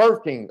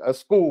 outworking a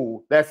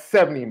school that's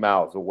 70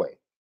 miles away.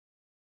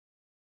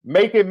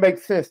 Make it make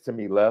sense to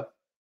me, Left.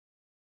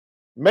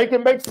 Make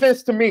it make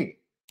sense to me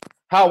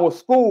how a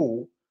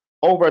school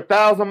over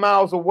 1,000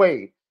 miles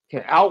away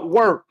can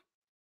outwork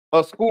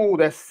a school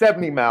that's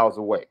 70 miles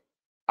away.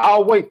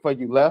 I'll wait for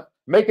you, Left.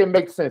 Make it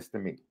make sense to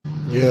me.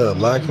 Yeah,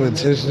 lack of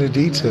attention to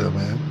detail,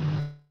 man.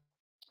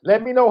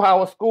 Let me know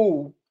how a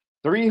school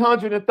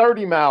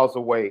 330 miles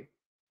away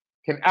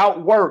can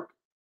outwork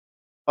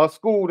a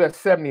school that's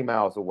 70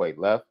 miles away,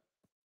 Left?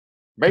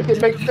 Make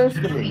it make sense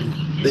to me.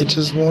 They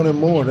just wanted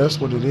more. That's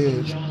what it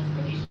is.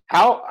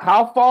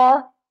 How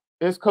far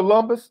is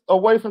Columbus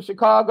away from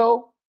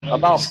Chicago?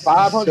 About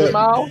 500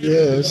 miles?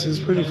 Yes, it's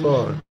pretty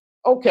far.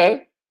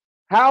 Okay.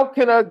 How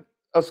can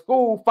a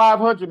school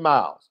 500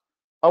 miles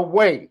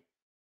away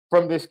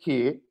from this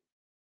kid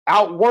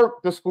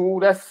outwork the school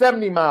that's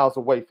 70 miles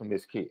away from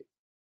this kid?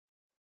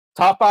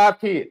 Top 5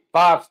 kid,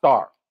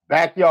 5-star,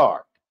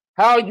 backyard.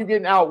 How are you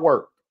getting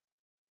outworked?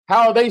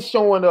 How are they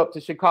showing up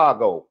to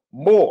Chicago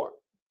more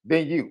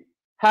than you?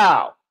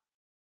 How?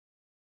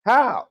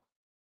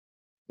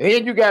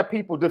 And you got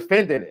people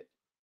defending it.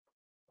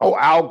 Oh,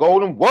 Al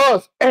Golden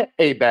was at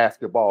a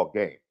basketball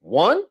game.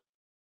 One?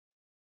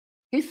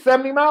 He's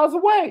 70 miles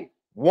away.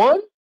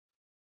 One?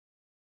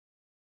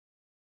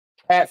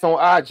 Cats on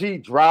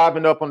IG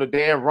driving up on the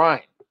Dan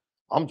Ryan.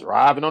 I'm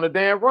driving on the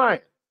Dan Ryan.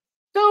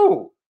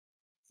 Dude,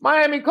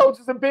 Miami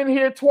coaches have been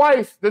here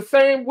twice the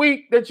same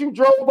week that you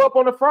drove up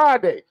on a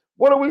Friday.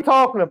 What are we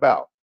talking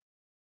about?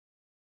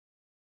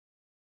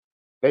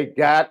 They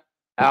got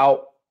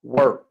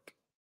outworked.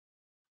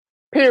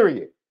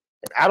 Period.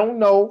 And I don't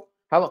know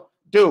how long.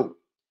 Dude,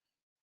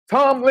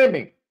 Tom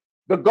Lemming,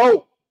 the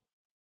GOAT,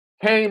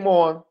 came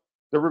on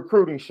the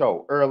recruiting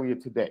show earlier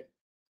today.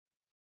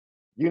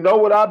 You know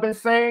what I've been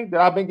saying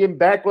that I've been getting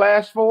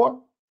backlash for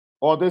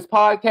on this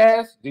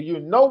podcast? Do you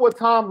know what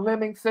Tom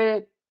Lemming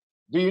said?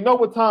 Do you know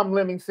what Tom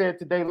Lemming said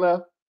today,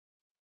 Left?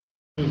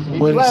 He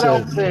flat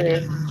out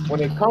said,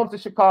 when it comes to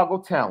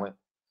Chicago talent,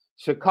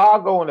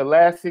 Chicago in the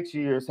last 6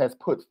 years has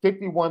put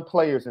 51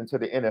 players into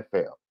the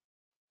NFL.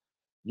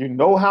 You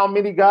know how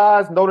many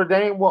guys Notre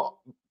Dame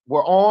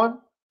were on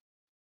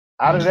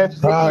out of that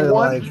 51? Probably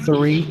like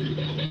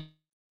 3.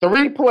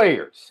 3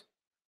 players.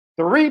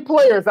 3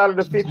 players out of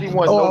the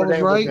 51 Notre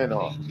Dame was in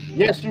on.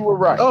 Yes, you were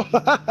right.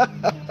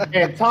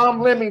 And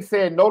Tom Lemming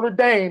said Notre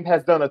Dame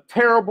has done a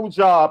terrible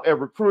job at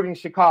recruiting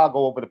Chicago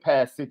over the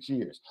past 6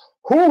 years.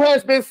 Who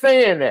has been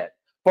saying that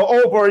for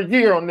over a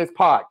year on this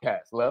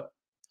podcast, Left?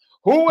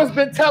 Who has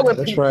been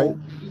telling people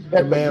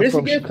that the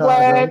Michigan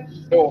flag,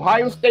 the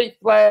Ohio State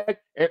flag,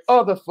 and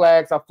other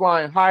flags are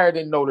flying higher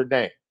than Notre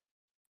Dame?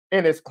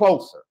 And it's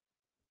closer.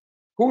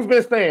 Who's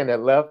been saying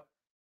that, Left?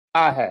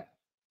 I have.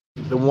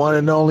 The one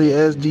and only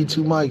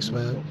SD2 mics,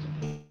 man.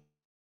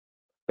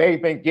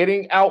 They've been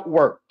getting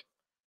outworked.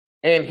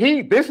 And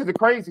this is the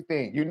crazy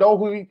thing. You know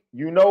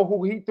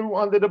who he threw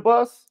under the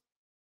bus?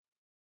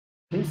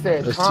 He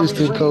said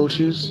assistant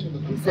coaches.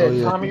 He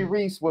said Tommy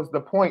Reese was the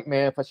point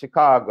man for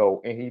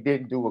Chicago, and he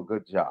didn't do a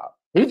good job.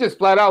 He just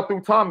flat out threw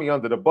Tommy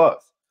under the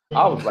bus.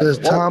 I was like,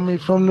 whoa. Tommy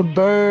from the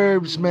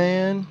burbs,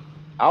 man.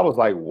 I was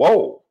like,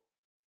 whoa.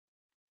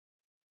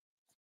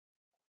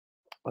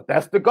 But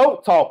that's the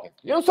GOAT talking.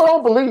 You so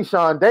don't believe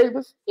Sean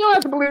Davis. You don't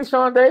have to believe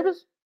Sean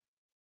Davis.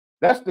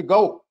 That's the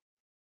GOAT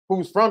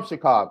who's from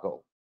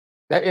Chicago.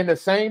 That in the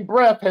same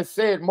breath has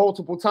said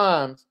multiple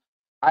times,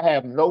 I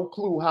have no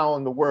clue how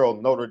in the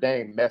world Notre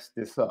Dame messed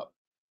this up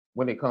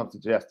when it comes to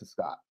Justin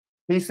Scott.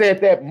 He said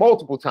that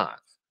multiple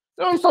times.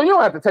 So you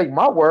don't have to take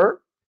my word.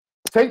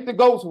 Take the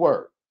GOAT's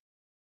word.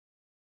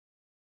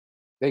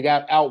 They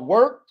got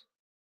outworked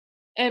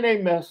and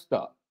they messed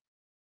up.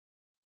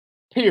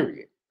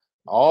 Period.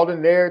 All the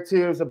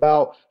narratives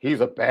about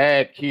he's a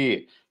bad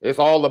kid. It's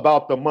all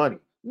about the money.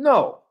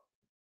 No.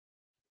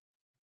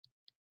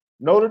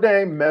 Notre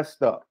Dame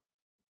messed up.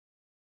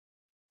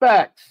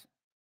 Facts.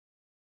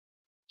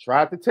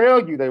 Tried to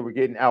tell you they were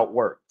getting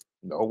outworked.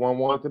 No one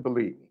wanted to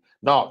believe me.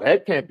 No,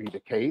 that can't be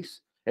the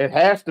case. It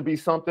has to be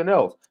something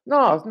else.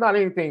 No, it's not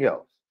anything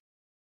else.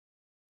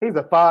 He's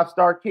a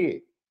 5-star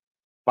kid.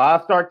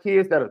 5-star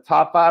kids that are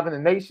top 5 in the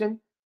nation,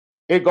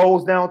 it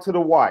goes down to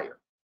the wire.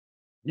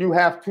 You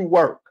have to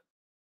work.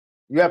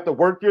 You have to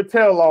work your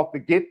tail off to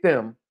get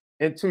them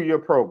into your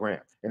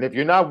program. And if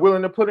you're not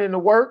willing to put in the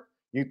work,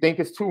 you think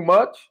it's too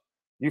much,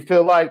 you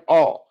feel like,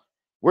 oh,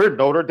 we're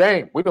Notre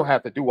Dame. We don't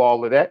have to do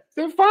all of that.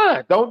 Then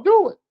fine, don't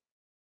do it.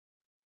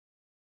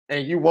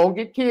 And you won't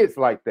get kids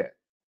like that.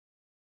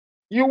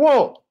 You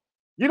won't.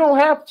 You don't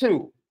have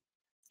to.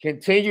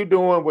 Continue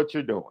doing what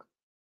you're doing.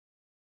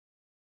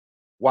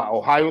 While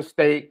Ohio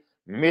State,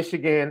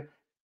 Michigan,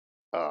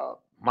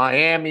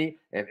 Miami,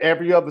 and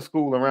every other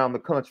school around the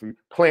country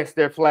plants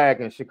their flag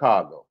in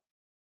Chicago.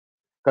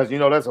 Because,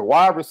 there's a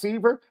wide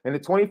receiver in the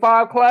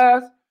 25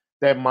 class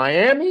that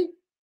Miami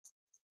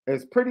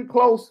is pretty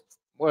close.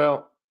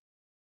 Well,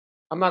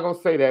 I'm not going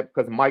to say that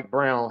because Mike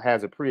Brown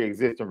has a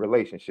pre-existing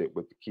relationship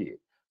with the kid.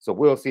 So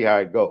we'll see how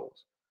it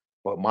goes.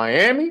 But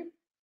Miami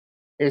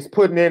is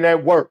putting in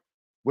that work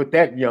with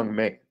that young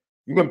man.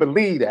 You can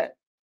believe that.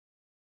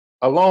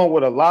 Along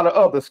with a lot of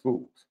other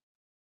schools.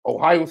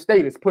 Ohio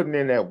State is putting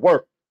in that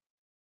work.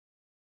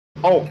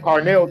 Oh,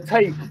 Carnell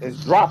Tate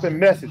is dropping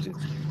messages.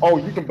 Oh,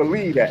 you can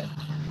believe that.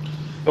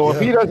 So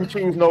if he doesn't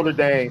choose Notre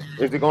Dame,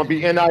 is it going to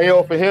be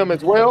NIL for him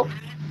as well?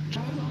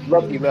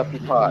 Lucky Lefty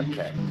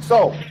podcast.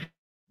 So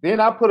then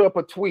I put up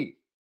a tweet,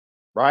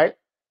 right?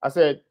 I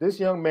said, this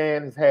young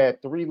man has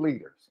had 3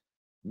 leaders.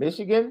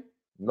 Michigan,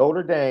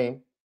 Notre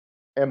Dame,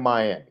 and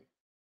Miami.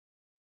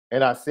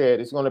 And I said,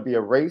 it's going to be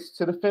a race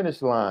to the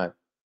finish line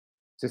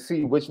to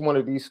see which one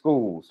of these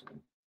schools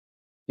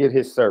get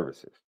his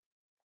services.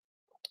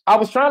 I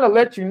was trying to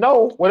let you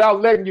know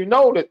without letting you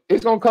know that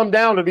it's going to come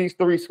down to these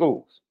three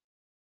schools: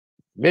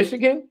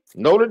 Michigan,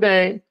 Notre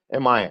Dame,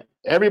 and Miami.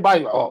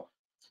 Everybody, you don't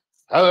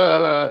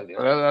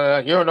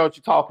know what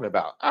you're talking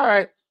about. All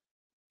right,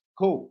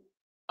 cool.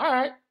 All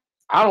right.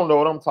 I don't know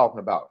what I'm talking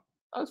about.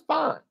 That's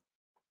fine.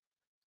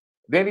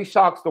 Then he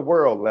shocks the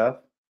world, Left.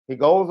 He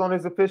goes on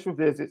his official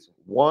visits.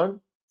 One,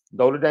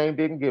 Notre Dame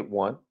didn't get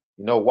one.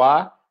 You know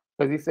why?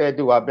 Because he said,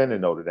 dude, I've been to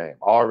Notre Dame.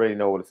 I already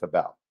know what it's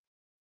about.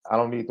 I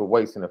don't need to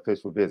waste an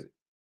official visit.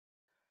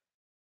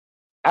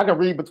 I can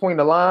read between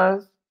the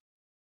lines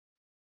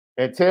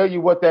and tell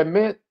you what that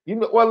meant. You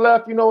know what,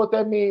 Left? You know what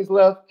that means,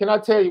 Left? Can I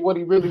tell you what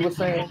he really was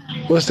saying?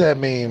 What's that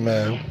mean,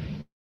 man?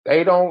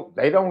 They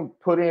don't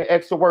put in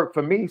extra work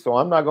for me, so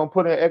I'm not gonna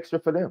put in extra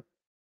for them.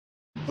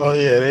 Oh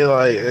yeah, they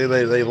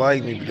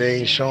like me, but they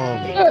ain't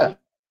showing me. Yeah,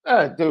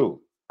 dude.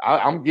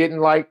 I'm getting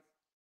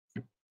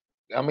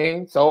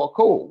so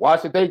cool. Why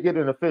should they get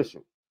an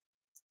official?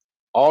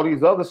 All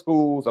these other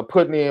schools are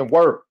putting in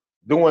work,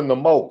 doing the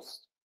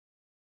most.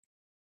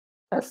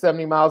 That's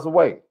 70 miles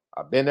away.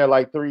 I've been there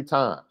like 3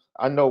 times.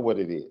 I know what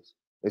it is.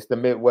 It's the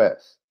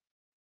Midwest.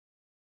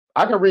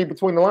 I can read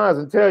between the lines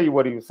and tell you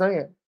what he was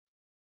saying.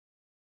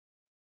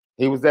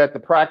 He was at the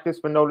practice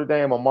for Notre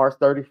Dame on March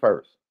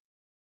 31st.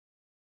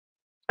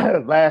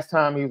 Last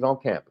time he was on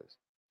campus.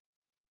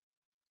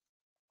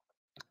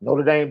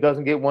 Notre Dame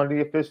doesn't get one of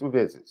the official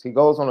visits. He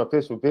goes on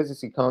official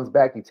visits. He comes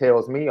back. He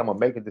tells me I'm going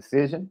to make a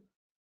decision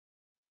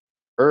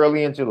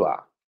early in July.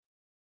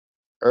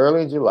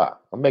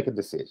 I'll make a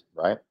decision,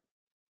 right?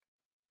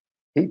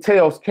 He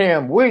tells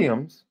Cam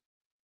Williams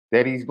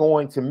that he's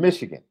going to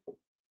Michigan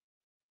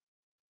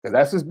because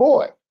that's his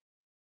boy.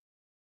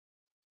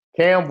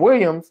 Cam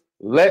Williams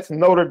lets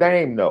Notre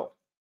Dame know,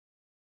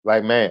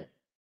 like, man,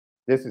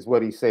 this is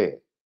what he said.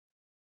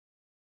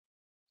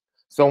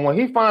 So when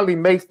he finally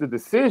makes the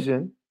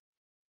decision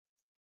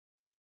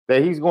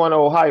that he's going to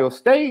Ohio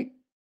State,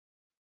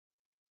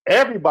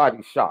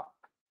 everybody's shocked.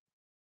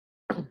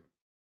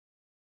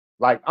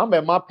 Like, I'm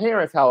at my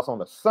parents' house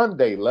on a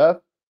Sunday, Left.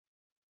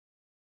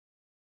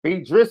 B.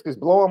 Drisk is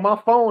blowing my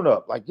phone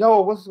up. Like,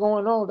 yo, what's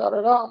going on? Da,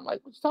 da, da. I'm like,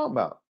 what you talking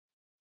about?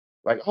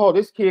 Like, oh,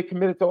 this kid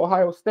committed to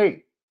Ohio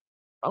State.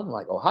 I'm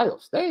like, Ohio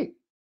State?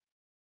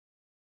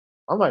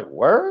 I'm like,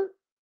 word?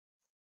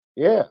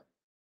 Yeah.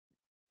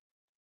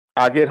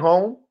 I get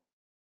home.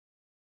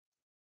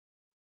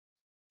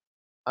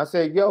 I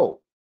said, yo.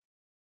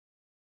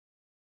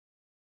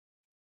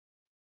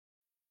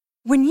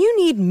 When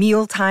you need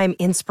mealtime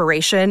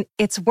inspiration,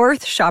 it's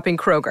worth shopping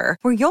Kroger,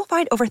 where you'll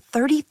find over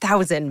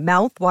 30,000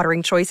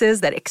 mouth-watering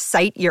choices that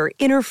excite your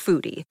inner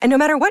foodie. And no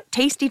matter what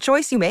tasty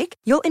choice you make,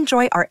 you'll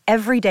enjoy our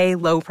everyday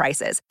low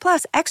prices,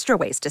 plus extra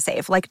ways to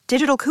save, like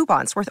digital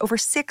coupons worth over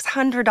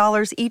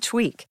 $600 each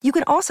week. You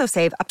can also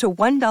save up to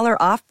 $1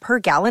 off per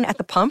gallon at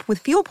the pump with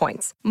fuel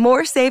points.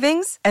 More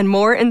savings and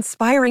more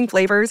inspiring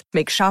flavors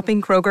make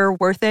shopping Kroger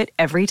worth it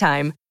every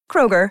time.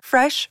 Kroger,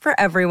 fresh for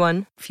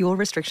everyone. Fuel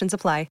restrictions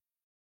apply.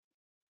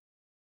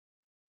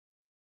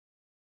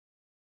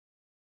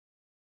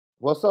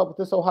 What's up with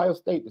this Ohio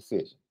State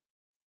decision?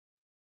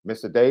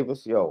 Mr.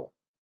 Davis, yo,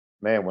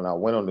 man, when I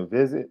went on the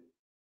visit,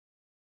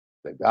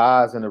 the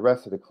guys and the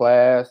rest of the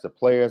class, the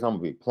players I'm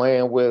going to be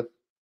playing with,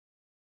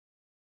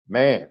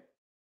 man,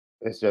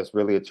 it's just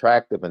really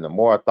attractive. And the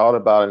more I thought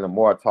about it, and the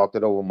more I talked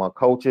it over with my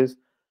coaches,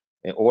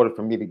 in order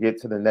for me to get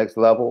to the next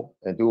level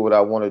and do what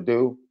I want to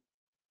do,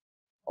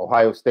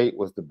 Ohio State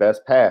was the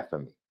best path for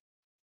me.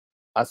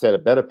 I said a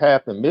better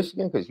path than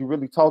Michigan because you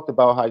really talked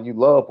about how you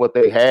love what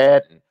they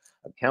had and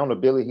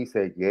accountability. He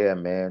said, yeah,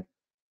 man.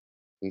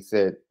 He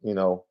said, you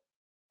know,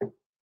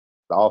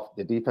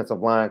 the defensive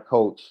line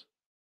coach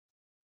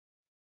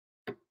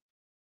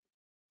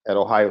at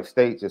Ohio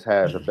State just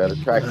has a better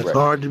track record. It's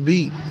hard to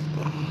beat.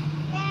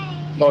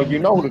 So you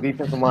know who the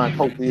defensive line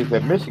coach is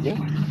at Michigan.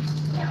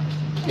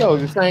 Yo,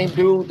 the same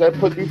dude that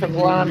put defensive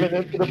linemen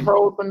into the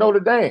pros for Notre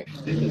Dame.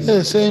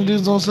 Yeah, same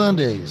dudes on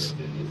Sundays.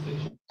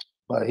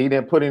 But he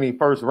didn't put any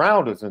first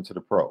rounders into the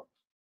pro.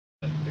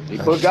 He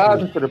put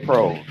guys into the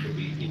pros.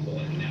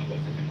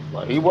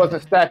 But he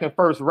wasn't stacking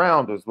first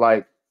rounders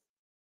like,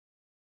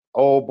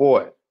 oh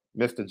boy,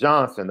 Mr.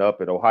 Johnson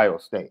up at Ohio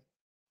State.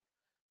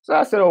 So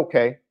I said,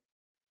 okay.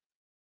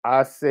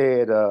 I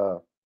said,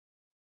 are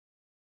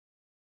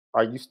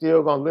you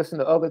still going to listen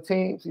to other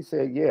teams? He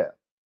said, yeah.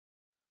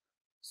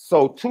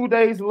 So 2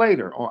 days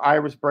later on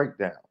Irish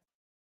Breakdown,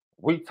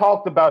 we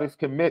talked about his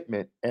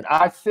commitment, and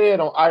I said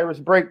on Irish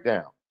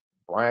Breakdown,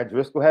 Brian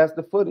Driscoll has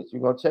the footage.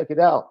 You're going to check it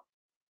out.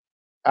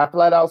 I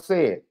flat out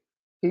said,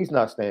 he's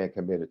not staying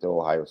committed to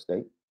Ohio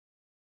State.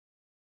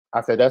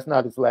 I said, that's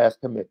not his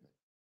last commitment.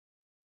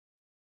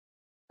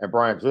 And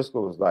Brian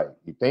Driscoll was like,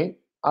 you think?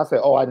 I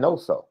said, oh, I know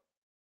so.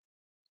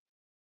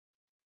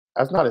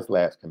 That's not his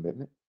last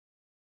commitment.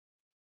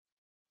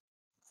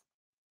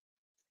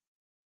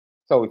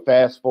 So we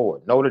fast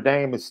forward. Notre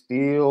Dame is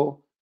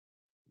still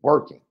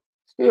working.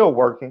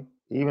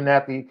 even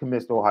after he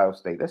commits to Ohio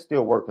State. They're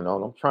still working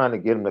on him, trying to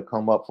get him to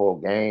come up for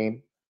a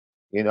game,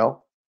 you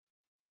know.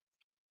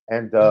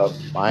 And Yeah,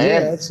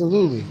 Miami,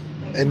 absolutely.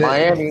 And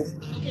Miami,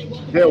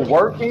 they're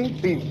working.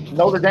 See,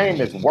 Notre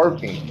Dame is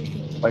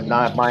working, but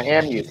not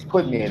Miami is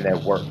putting in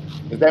that work.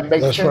 Does that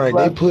make that's sense, right.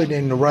 They Les? putting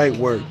in the right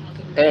work.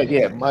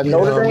 Yeah, my You know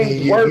Notre what I Dame's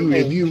mean? If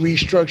working. you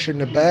restructuring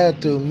the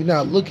bathroom, you're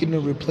not looking to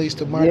replace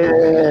the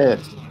microwave.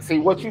 Yes. See,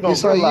 what you don't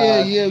It's like,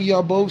 yeah, realize, yeah,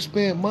 y'all both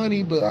spent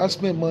money, but I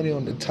spent money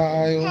on the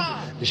tile,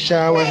 the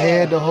shower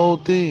head, the whole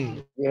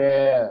thing.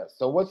 yeah.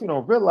 So what you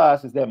don't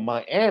realize is that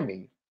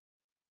Miami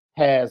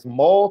has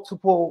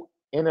multiple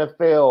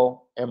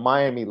NFL and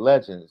Miami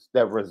legends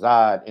that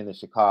reside in the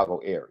Chicago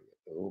area.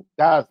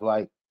 Guys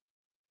like,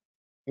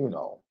 you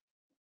know,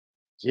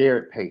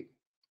 Jared Payton,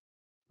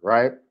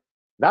 right?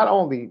 Not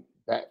only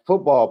that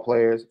football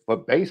players,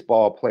 but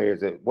baseball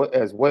players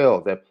as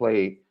well that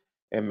played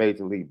in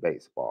Major League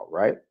Baseball,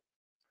 right?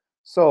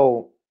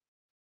 So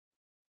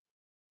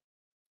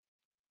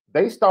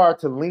they start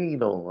to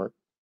lean on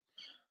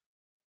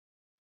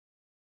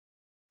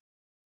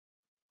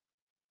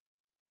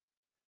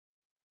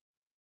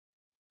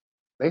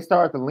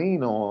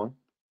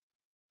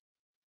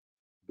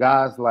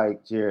guys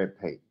like Jared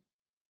Payton,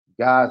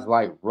 guys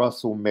like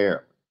Russell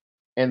Maryland.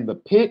 And the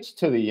pitch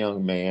to the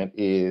young man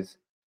is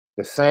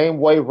the same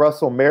way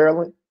Russell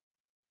Maryland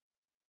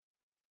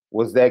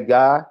was that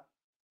guy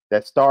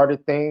that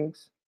started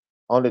things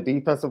on the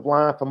defensive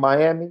line for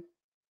Miami.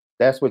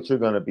 That's what you're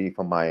going to be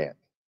for Miami.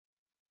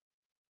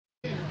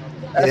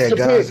 That's Yeah, the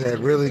guys pitch. that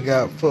really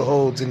got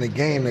footholds in the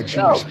game that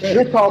you No, respect.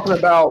 you're talking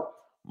about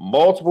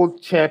multiple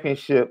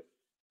championship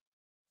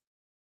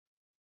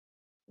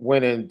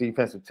winning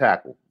defensive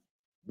tackle.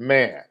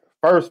 Man,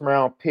 first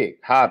round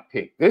pick, high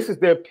pick. This is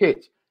their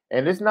pitch.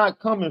 And it's not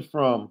coming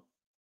from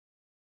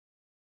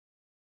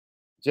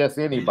just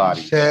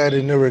anybody. Chad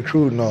in the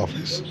recruiting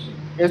office.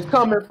 It's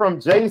coming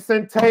from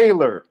Jason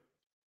Taylor.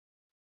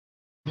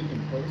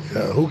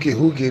 Who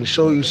can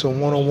show you some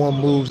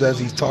one-on-one moves as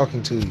he's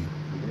talking to you.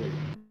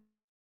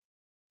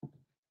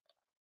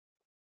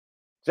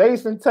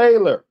 Jason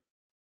Taylor.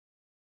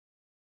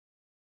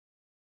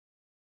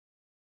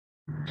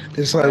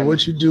 It's like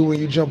what you do when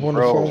you jump on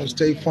the Bro. phone with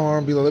State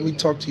Farm, be like, let me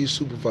talk to your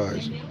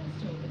supervisor.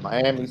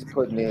 Miami's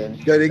putting in.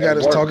 Yeah, they got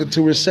us work. talking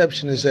to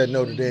receptionists at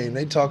Notre Dame.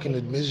 They talking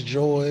to Miss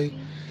Joy.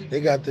 They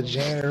got the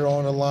janitor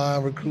on the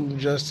line recruiting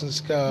Justin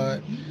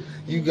Scott.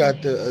 You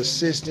got the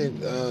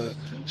assistant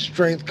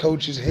strength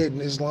coaches hitting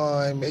his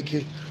line,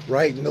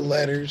 writing the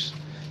letters.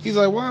 He's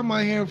like, why am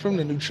I hearing from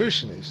the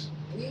nutritionist?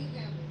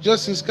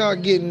 Justin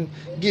Scott getting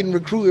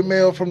recruiting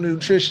mail from the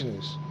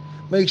nutritionist.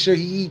 Make sure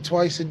he eat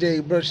twice a day,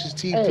 brush his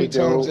teeth 3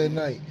 times at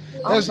night.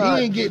 He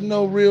ain't getting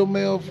no real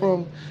mail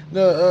from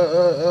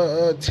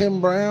the Tim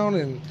Brown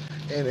and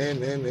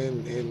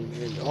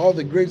all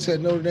the greats at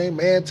Notre Dame.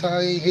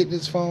 Anti ain't hitting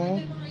his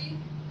phone.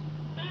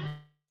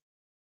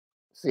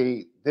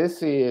 See,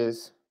 this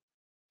is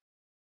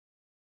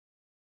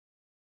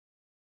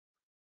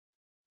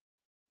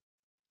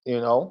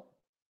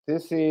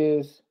this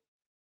is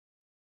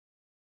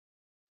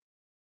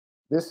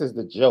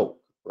the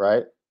joke,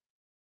 right?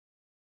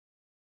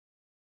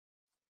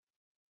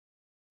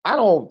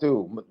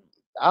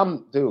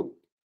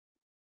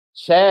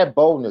 Chad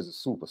Bowden is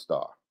a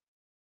superstar.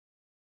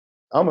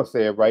 I'm gonna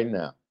say it right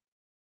now.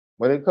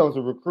 When it comes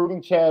to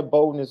recruiting, Chad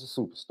Bowden is a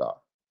superstar.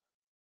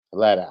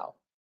 Flat out.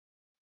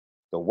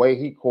 The way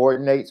he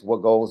coordinates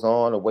what goes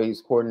on, the way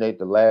he's coordinated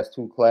the last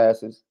 2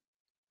 classes.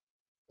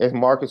 It's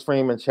Marcus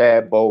Freeman,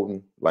 Chad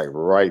Bowden, like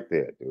right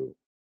there, dude.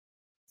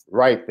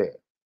 Right there.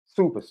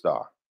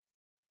 Superstar.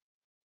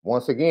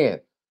 Once again,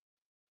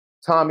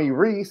 Tommy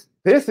Rees,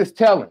 this is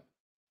telling.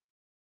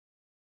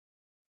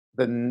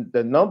 The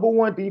number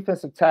 1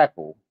 defensive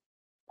tackle,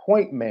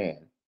 point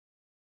man,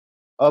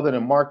 other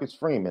than Marcus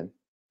Freeman,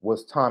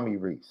 was Tommy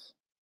Rees.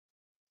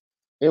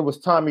 It was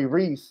Tommy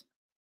Rees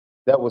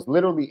that was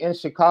literally in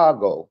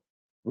Chicago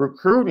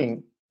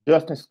recruiting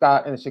Justin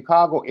Scott in the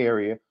Chicago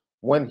area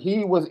when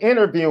he was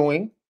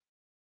interviewing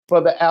for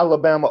the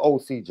Alabama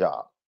OC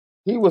job.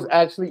 He was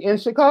actually in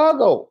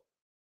Chicago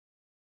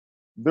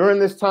during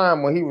this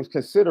time when he was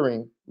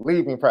considering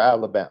leaving for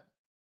Alabama.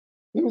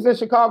 He was in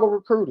Chicago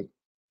recruiting.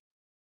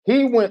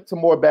 He went to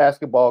more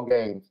basketball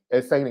games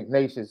at St.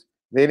 Ignatius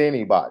than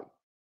anybody.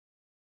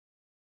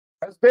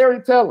 That's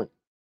very telling.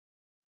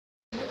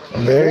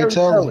 Very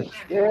telling.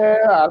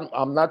 Yeah,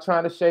 I'm not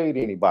trying to shade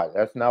anybody.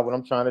 That's not what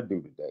I'm trying to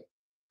do today.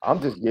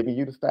 I'm just giving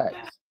you the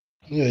facts.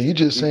 Yeah, you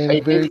just saying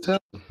it very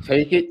telling.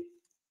 Take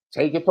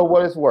it for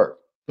what it's worth.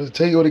 But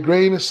take it with a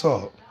grain of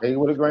salt. Take it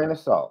with a grain of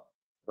salt,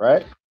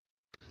 right?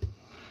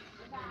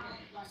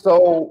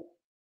 So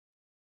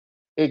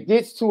it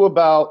gets to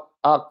about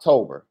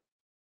October,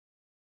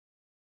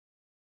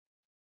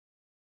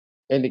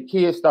 and the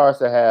kid starts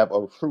to have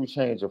a true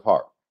change of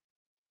heart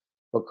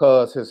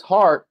because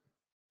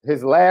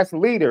his last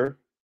leader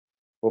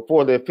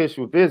before the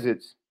official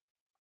visits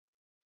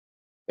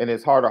in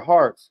his heart of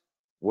hearts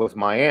was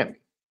Miami.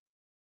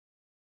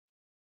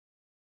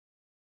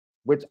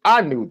 Which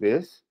I knew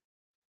this,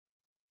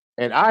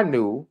 and I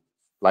knew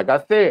like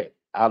I said,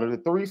 out of the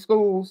 3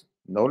 schools,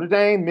 Notre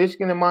Dame,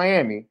 Michigan, and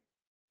Miami,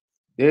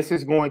 this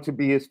is going to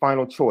be his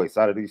final choice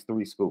out of these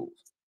 3 schools.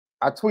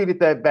 I tweeted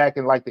that back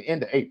in like the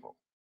end of April,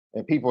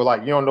 and people were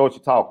like, you don't know what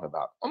you're talking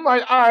about. I'm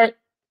like, all right,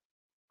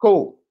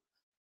 cool.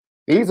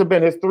 These have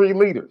been his 3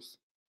 leaders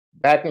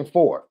back and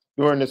forth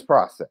during this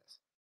process.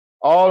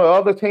 All the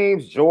other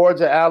teams,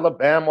 Georgia,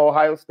 Alabama,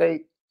 Ohio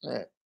State,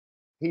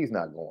 he's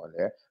not going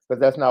there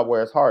because that's not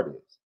where his heart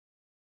is.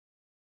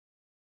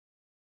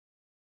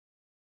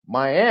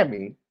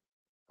 Miami,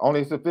 on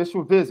his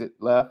official visit,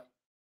 Left,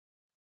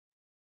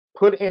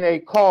 put in a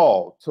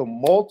call to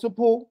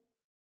multiple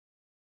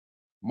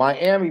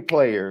Miami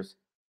players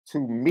to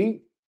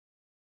meet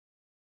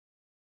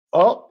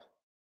up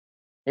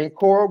in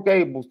Coral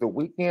Gables the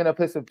weekend of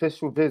his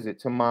official visit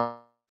to Miami,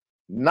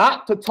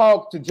 not to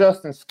talk to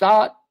Justin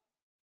Scott,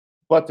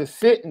 but to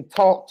sit and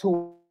talk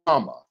to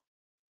Obama.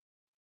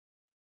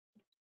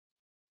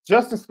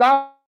 Justin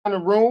Scott in the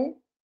room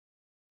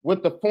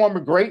with the former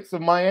greats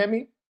of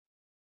Miami.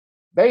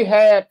 They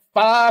had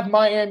 5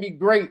 Miami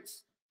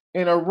greats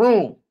in a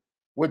room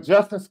with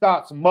Justin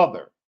Scott's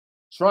mother,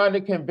 trying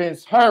to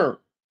convince her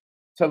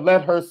to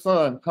let her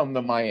son come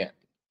to Miami.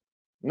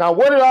 Now,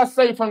 what did I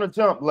say from the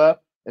jump,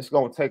 Left? It's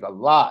going to take a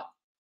lot.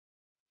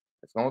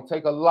 It's going to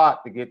take a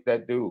lot to get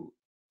that dude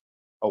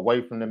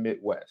away from the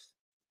Midwest.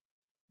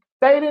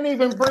 They didn't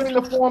even bring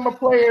the former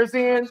players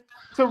in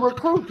to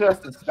recruit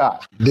Justin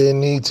Scott. Didn't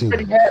need to.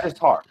 He had his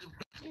heart.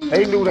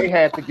 They knew they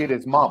had to get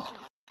his mama.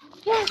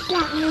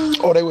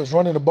 Oh, they was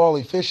running the ball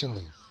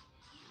efficiently.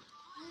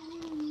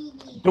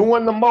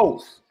 Doing the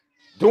most.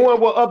 Doing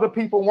what other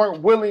people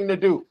weren't willing to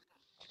do.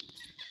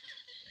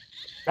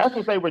 That's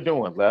what they were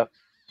doing, Left.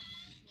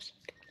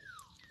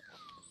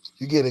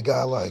 You get a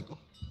guy like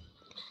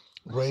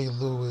Ray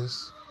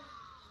Lewis,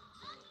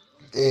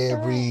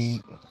 Ed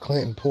Reed,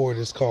 Clinton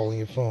Portis calling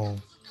your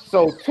phone.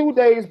 So 2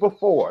 days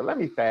before, let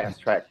me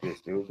fast track this,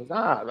 dude,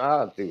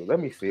 because dude, let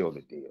me seal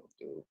the deal,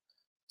 dude.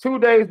 2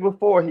 days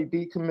before he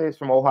decommits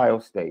from Ohio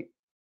State,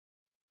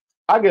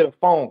 I get a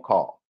phone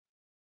call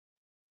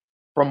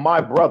from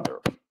my brother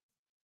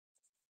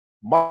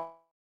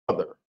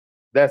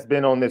that's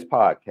been on this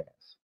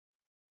podcast.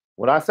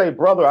 When I say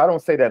brother, I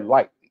don't say that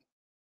lightly.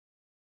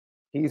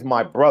 He's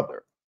my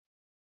brother.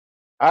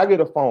 I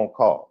get a phone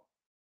call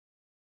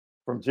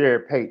from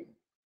Jared Payton,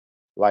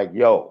 like,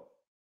 yo,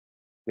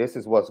 this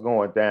is what's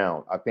going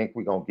down. I think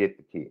we're going to get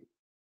the kid.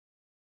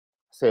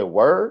 I said,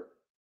 word?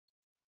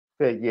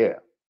 I said, yeah.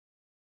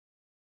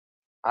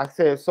 I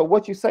said, so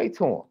what you say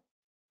to him?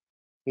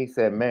 He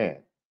said, man,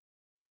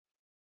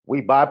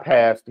 we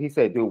bypassed. He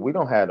said, dude, we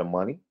don't have the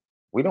money.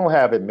 We don't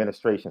have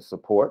administration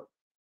support.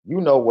 You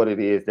know what it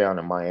is down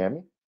in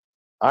Miami.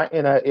 Our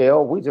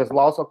NIL, we just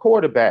lost a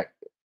quarterback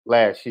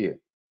last year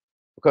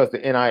because the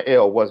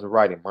NIL wasn't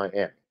right in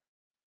Miami.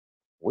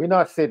 We're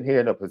not sitting here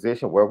in a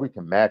position where we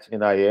can match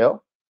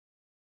NIL.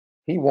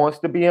 He wants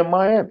to be in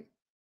Miami.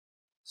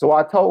 So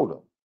I told him,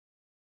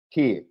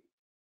 kid,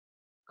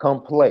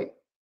 come play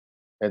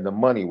and the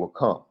money will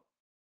come.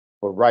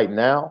 But right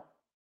now,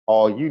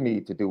 all you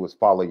need to do is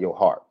follow your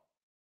heart.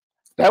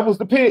 That was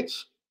the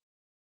pitch.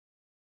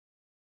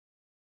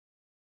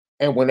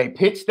 And when they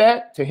pitched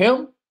that to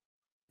him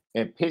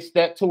and pitched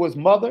that to his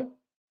mother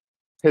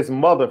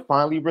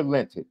finally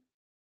relented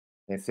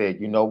and said,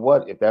 you know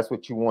what? If that's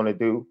what you want to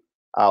do,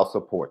 I'll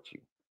support you.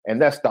 And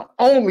that's the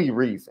only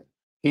reason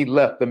he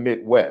left the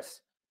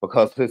Midwest,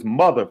 because his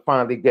mother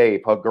finally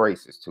gave her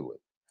graces to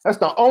it. That's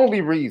the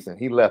only reason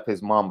he left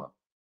his mama.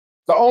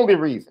 The only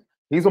reason.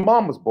 He's a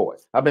mama's boy.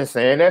 I've been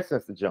saying that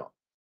since the jump.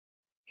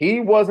 He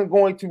wasn't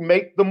going to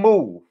make the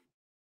move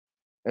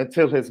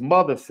until his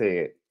mother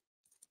said,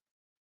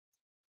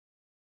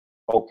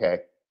 okay,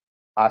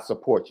 I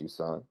support you,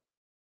 son.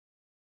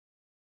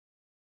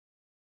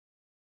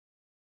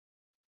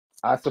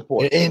 I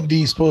support you. And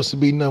ND's supposed to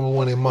be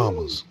 #1 in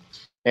mamas.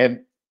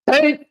 And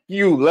thank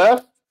you,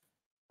 Left.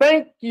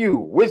 Thank you.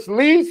 Which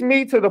leads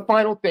me to the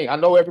final thing. I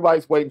know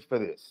everybody's waiting for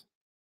this.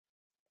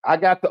 I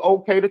got the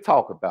okay to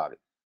talk about it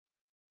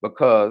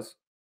because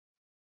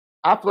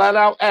I flat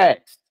out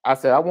asked. I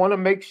said, I want to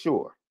make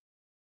sure.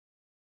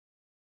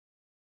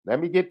 Let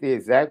me get the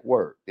exact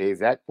word, the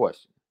exact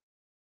question.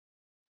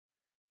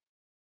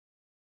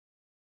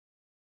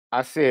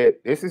 I said,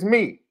 this is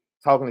me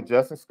talking to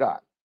Justin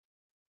Scott.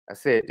 I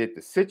said, did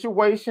the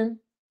situation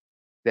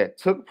that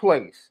took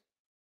place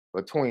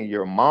between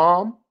your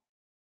mom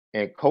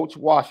and Coach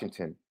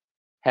Washington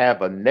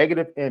have a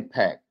negative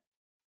impact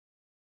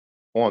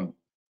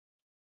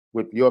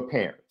with your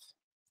parents?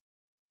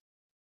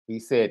 He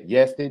said,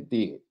 yes, it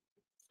did.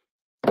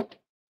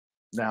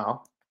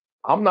 Now,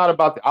 I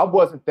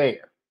wasn't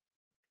there.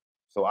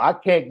 So I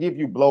can't give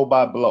you blow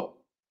by blow,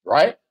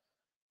 right?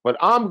 But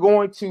I'm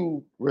going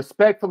to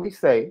respectfully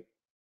say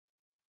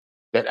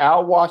that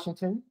Al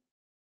Washington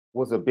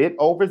was a bit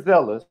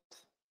overzealous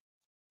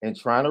in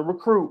trying to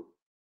recruit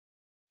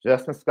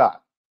Justin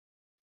Scott.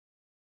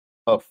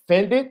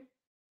 Offended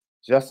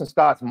Justin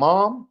Scott's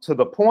mom to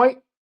the point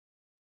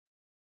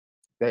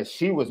that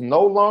she was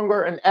no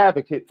longer an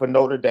advocate for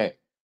Notre Dame.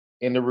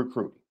 in the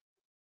recruiting.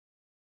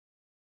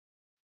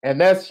 And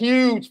that's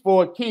huge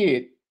for a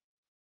kid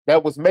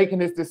that was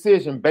making his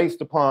decision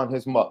based upon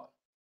his mother.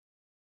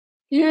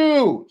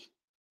 Huge.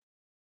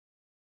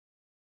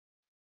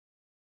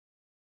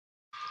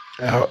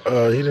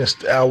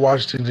 Al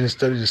Washington didn't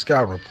study the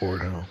scout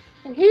report, huh?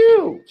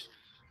 Huge.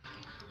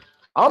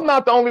 I'm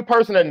not the only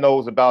person that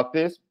knows about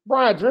this.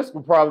 Brian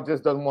Driscoll probably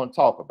just doesn't want to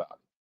talk about it.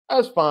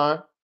 That's fine.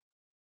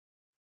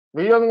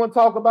 If he doesn't want to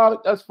talk about it,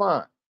 that's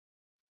fine.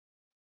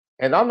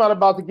 And I'm not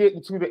about to get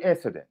into the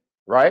incident,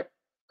 right?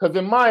 Because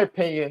in my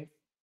opinion,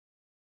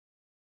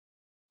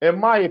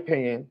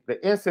 the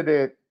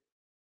incident,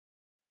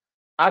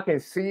 I can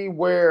see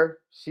where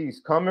she's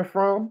coming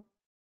from.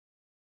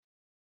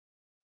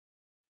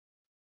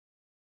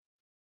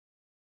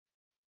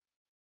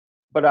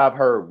 But I've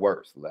heard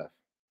worse, Left.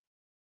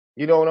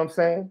 You know what I'm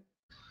saying?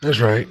 That's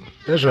right.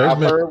 I've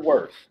heard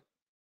worse.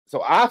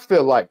 So I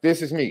feel like,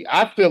 this is me,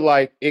 I feel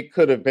like it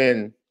could have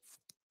been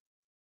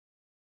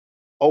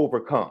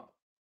overcome.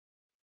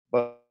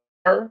 But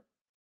her,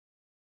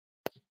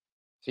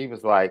 she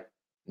was like,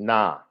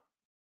 nah,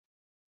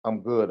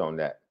 I'm good on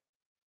that.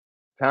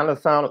 Kind of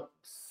sounded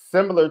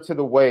similar to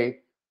the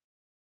way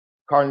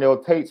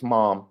Carnell Tate's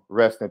mom,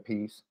 rest in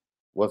peace,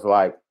 was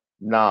like,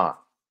 nah,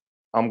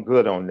 I'm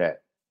good on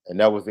that. And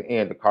that was the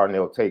end of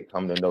Carnell Tate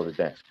coming to Notre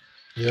Dame.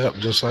 Yep,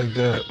 just like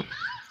that.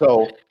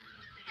 So,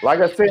 like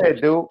I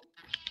said, dude,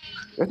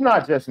 it's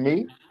not just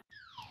me.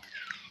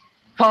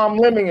 Tom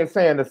Lemming is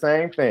saying the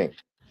same thing.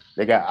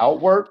 They got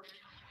outworked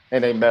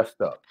and they messed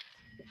up.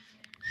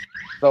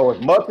 So as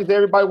much as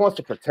everybody wants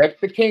to protect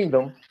the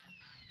kingdom,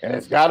 and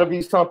it's got to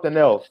be something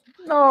else,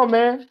 no,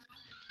 man.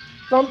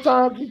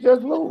 Sometimes you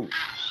just lose.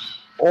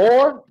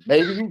 Or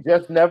maybe you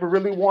just never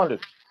really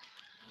wanted it.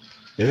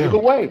 Yeah. Either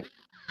way.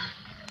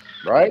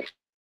 Right?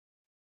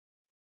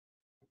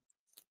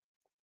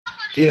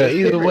 Yeah,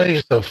 either way,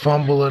 it's a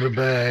fumble of the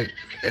bag.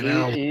 And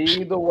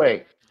either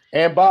way.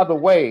 And by the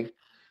way,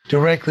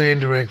 directly or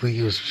indirectly,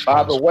 he was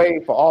by the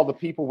way, for all the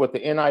people with the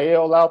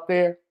NIL out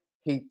there,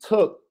 he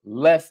took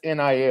less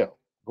NIL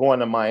going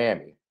to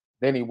Miami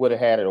than he would have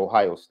had at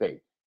Ohio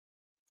State.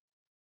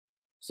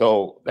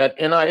 So that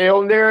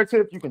NIL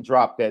narrative, you can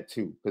drop that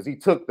too, because he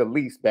took the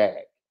least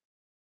bag.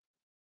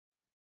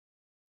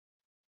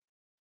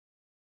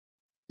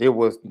 It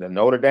was the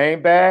Notre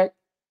Dame bag,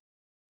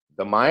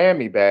 the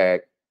Miami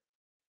bag,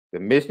 the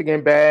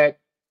Michigan bag,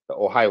 the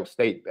Ohio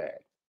State bag.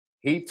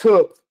 He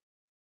took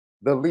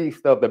the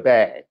least of the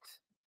bags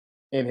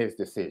in his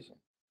decision.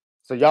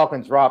 So y'all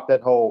can drop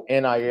that whole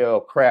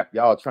NIL crap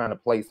y'all trying to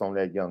place on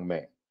that young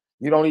man.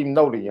 You don't even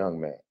know the young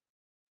man.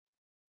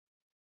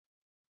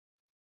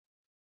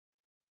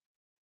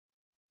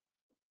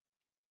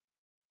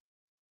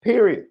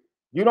 Period.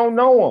 You don't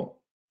know him.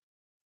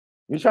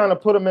 You're trying to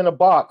put him in a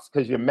box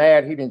because you're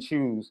mad he didn't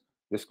choose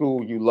the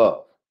school you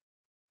love.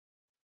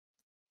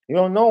 You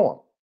don't know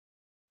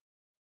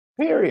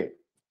him. Period.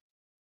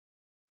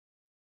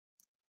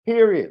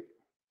 Period.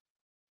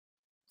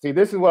 See,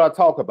 this is what I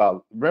talk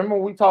about. Remember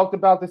when we talked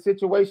about the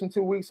situation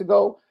 2 weeks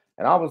ago?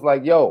 And I was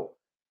like, yo,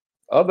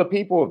 other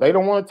people, if they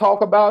don't want to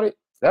talk about it,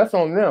 that's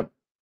on them.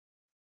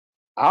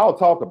 I'll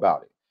talk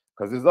about it.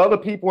 Because there's other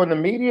people in the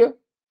media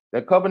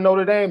that cover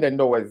Notre Dame that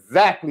know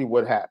exactly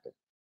what happened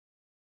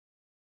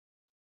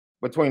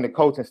between the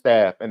coaching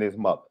staff and his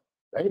mother.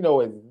 They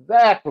know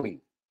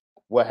exactly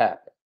what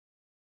happened.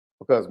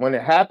 Because when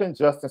it happened,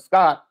 Justin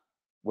Scott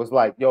was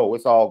like, yo,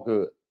 it's all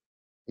good.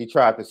 He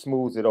tried to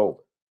smooth it over.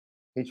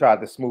 He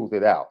tried to smooth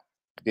it out.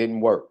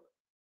 Didn't work.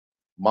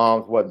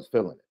 Moms wasn't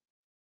feeling it.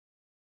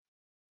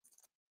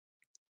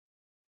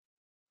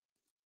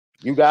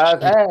 You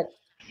guys asked.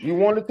 You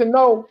wanted to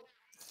know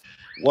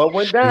what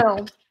went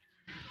down.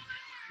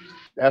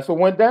 That's what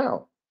went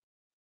down.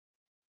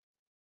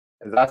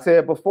 As I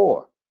said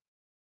before,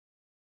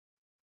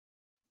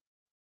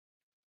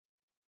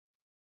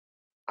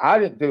 I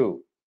didn't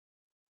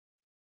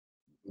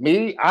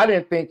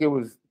think it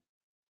was.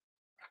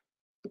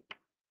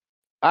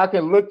 I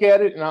can look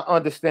at it and I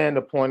understand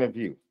the point of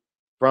view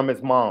from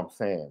his mom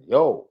saying,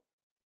 yo,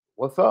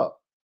 what's up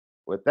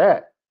with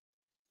that?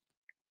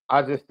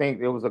 I just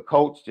think it was a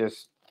coach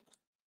just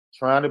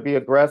trying to be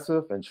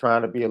aggressive and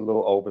trying to be a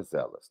little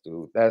overzealous,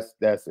 dude. That's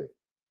it.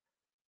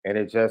 And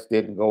it just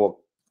didn't go,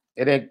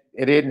 it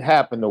didn't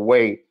happen the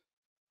way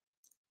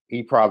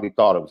he probably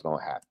thought it was going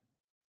to happen.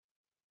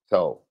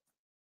 So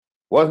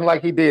it wasn't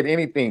like he did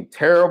anything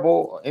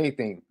terrible or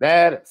anything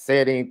bad,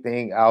 said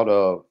anything out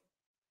of,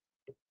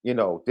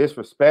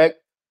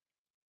 disrespect.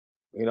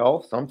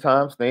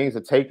 Sometimes things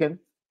are taken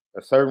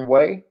a certain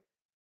way.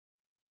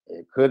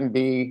 It couldn't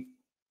be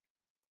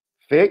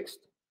fixed.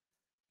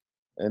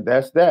 And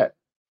that's that.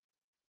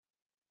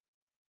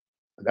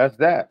 That's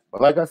that.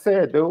 But like I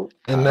said, dude.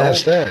 And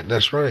that's that.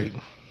 That's right.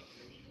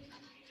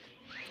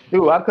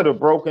 Dude, I could have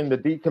broken the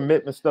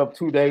decommitment stuff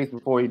 2 days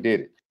before he did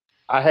it.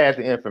 I had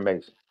the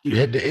information. You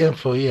had the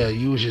info, yeah.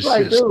 You was just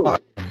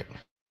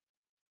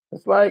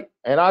It's like,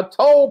 and I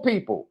told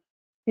people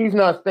he's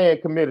not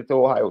staying committed to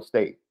Ohio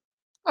State.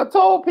 I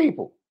told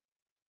people.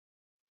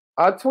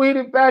 I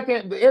tweeted back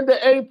at the end of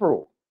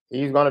April.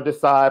 He's going to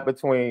decide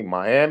between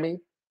Miami,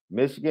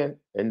 Michigan,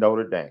 and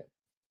Notre Dame.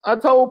 I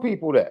told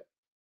people that.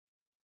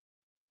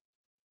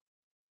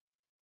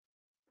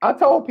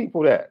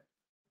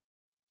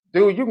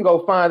 Dude, you can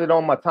go find it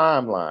on my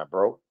timeline,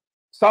 bro.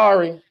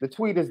 Sorry, the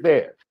tweet is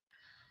there.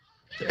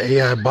 The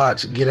AI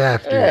bots get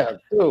after it.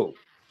 Yeah,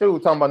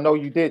 dude, talking about no,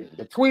 you didn't.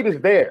 The tweet is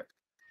there.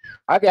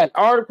 I got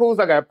articles,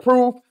 I got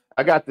proof,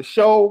 I got the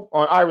show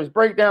on Irish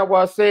Breakdown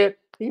where I said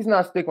he's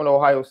not sticking with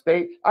Ohio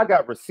State. I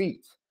got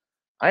receipts.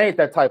 I ain't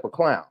that type of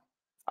clown.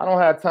 I don't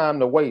have time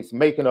to waste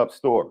making up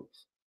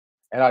stories.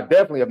 And I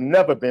definitely have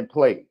never been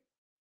played.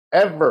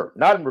 Ever.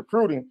 Not in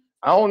recruiting.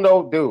 I don't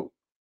know, dude.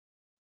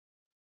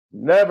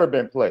 Never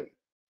been played.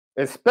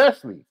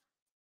 Especially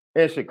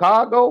in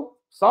Chicago.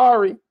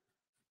 Sorry.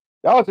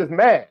 Y'all was just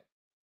mad.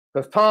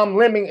 Because Tom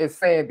Lemming is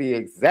saying the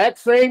exact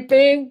same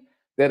thing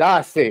that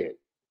I said.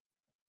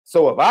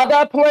 So if I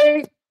got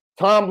played,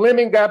 Tom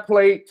Lemming got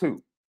played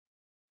too.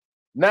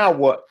 Now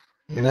what?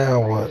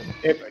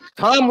 If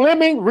Tom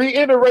Lemming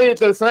reiterated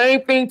the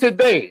same thing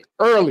today,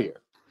 earlier.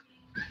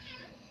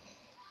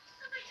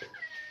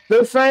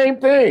 The same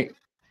thing.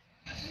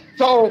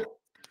 So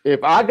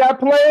if I got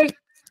played,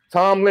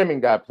 Tom Lemming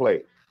got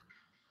played.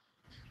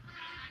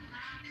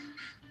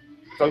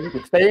 So you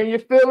can stay in your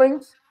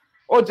feelings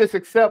or just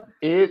accept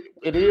it.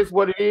 It is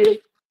what it is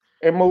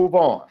and move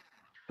on.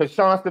 Because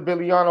Sean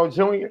Steviliano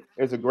Jr.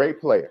 is a great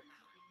player.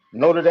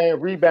 Notre Dame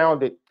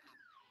rebounded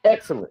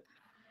excellent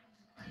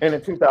in the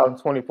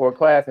 2024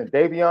 class, and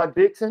Davion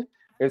Dixon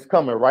is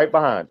coming right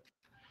behind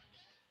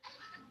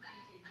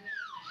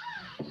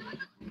him.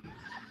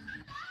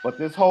 But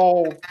this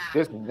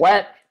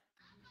whack,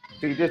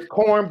 this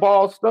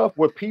cornball stuff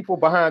with people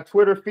behind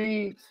Twitter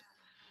feeds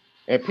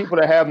and people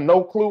that have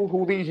no clue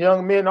who these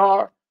young men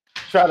are,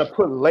 try to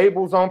put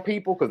labels on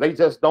people because they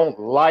just don't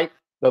like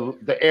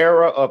the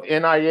era of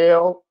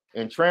NIL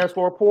and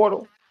transfer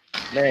portal.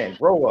 Man,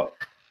 grow up.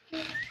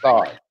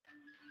 Sorry.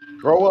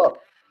 Grow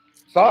up.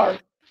 Sorry.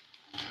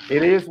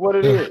 It is what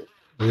it is.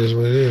 It is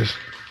what it is.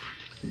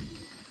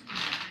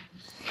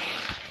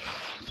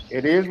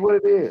 It is what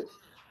it is.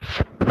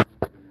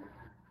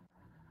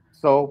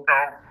 So,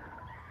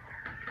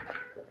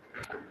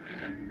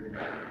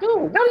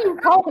 dude, what are you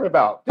talking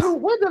about?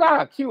 Dude, what did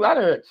I accuse? I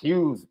didn't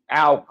accuse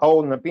Al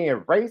Golden of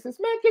being racist.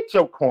 Man, get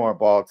your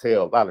cornball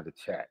tail out of the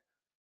chat.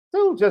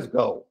 Dude, just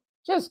go.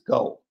 Just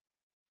go.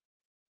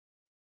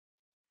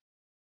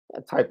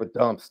 That type of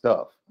dumb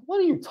stuff. What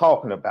are you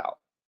talking about?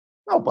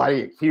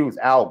 Nobody accused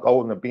Al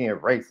Golden of being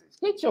racist.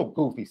 Get your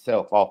goofy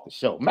self off the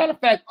show. Matter of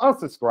fact,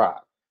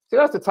 unsubscribe. See,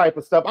 that's the type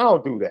of stuff. I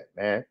don't do that,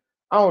 man.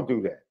 I don't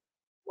do that.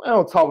 I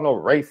don't talk no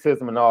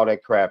racism and all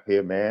that crap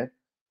here, man.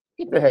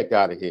 Get the heck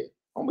out of here.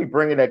 Don't be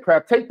bringing that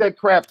crap. Take that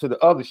crap to the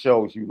other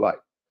shows you like.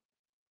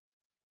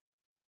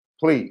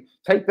 Please,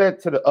 take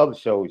that to the other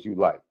shows you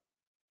like.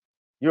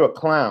 You're a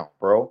clown,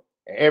 bro.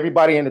 And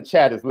everybody in the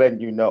chat is letting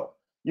you know.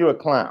 You're a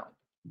clown.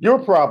 You're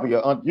probably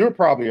a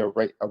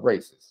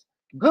racist.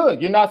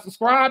 Good. You're not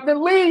subscribed,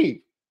 then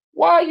leave.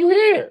 Why are you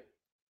here?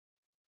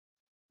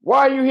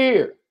 Why are you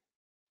here?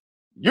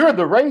 You're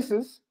the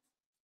racist.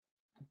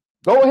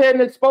 Go ahead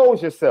and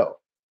expose yourself.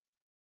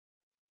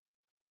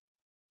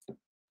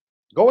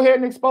 Go ahead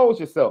and expose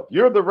yourself.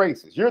 You're the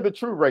racist. You're the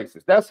true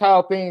racist. That's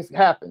how things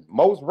happen.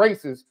 Most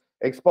racists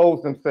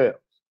expose themselves.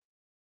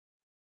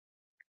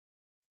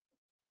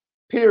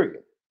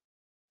 Period.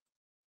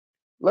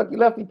 Lucky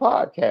Lefty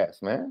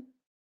podcast, man.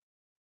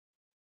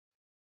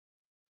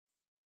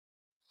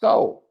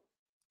 So,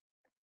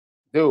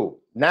 dude,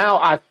 now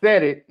I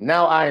said it.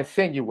 Now I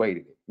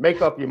insinuated it.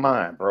 Make up your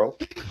mind, bro.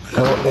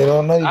 They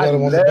don't know you got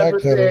them on the back. I never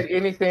said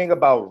anything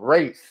about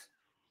race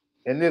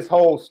in this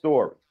whole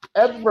story.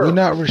 Ever. We're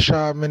not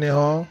Rashad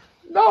Mendenhall.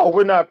 No,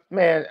 we're not,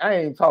 man. I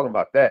ain't talking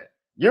about that.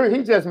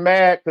 He just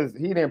mad because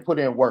he didn't put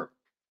in work.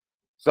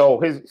 So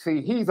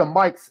he's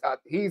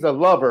a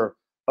lover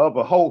of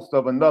a host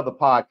of another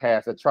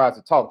podcast that tries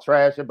to talk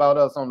trash about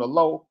us on the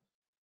low.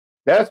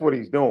 That's what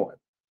he's doing.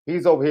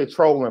 He's over here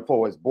trolling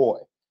for his boy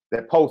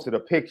that posted a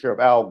picture of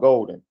Al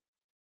Golden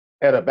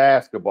at a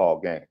basketball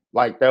game,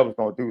 like that was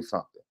going to do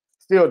something.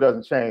 Still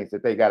doesn't change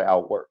that they got to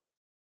outwork.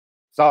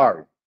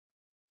 Sorry.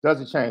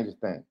 Doesn't change a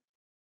thing.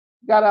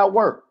 Got to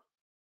outwork.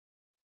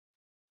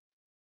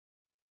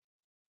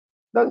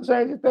 Doesn't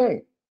change a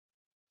thing.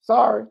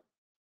 Sorry.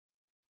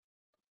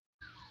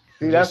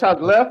 See, that's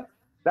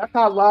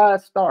how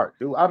lies start,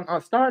 dude.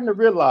 I'm starting to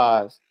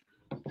realize,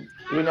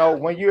 you know,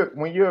 when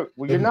you're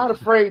not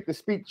afraid to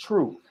speak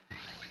truth,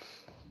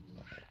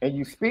 and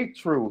you speak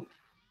truth,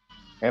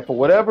 and for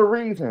whatever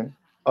reason,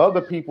 other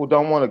people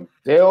don't want to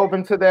delve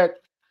into that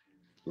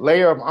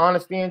layer of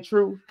honesty and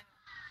truth,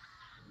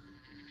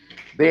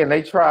 then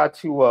they try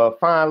to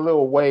find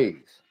little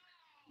ways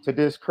to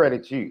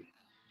discredit you.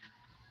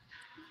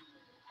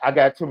 I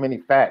got too many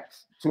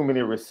facts, too many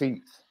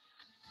receipts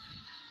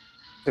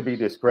to be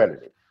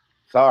discredited.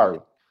 Sorry.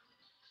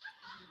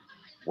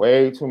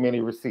 Way too many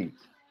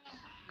receipts.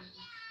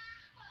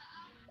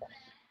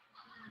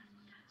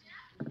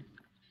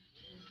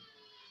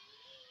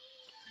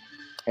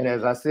 And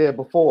as I said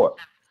before,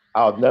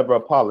 I'll never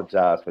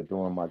apologize for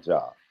doing my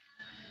job.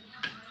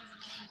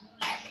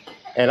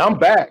 And I'm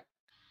back.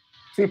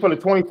 See, for the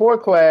 24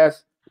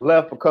 class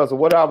left because of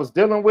what I was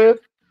dealing with,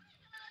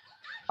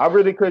 I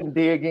really couldn't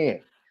dig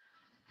in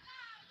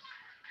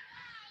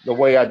the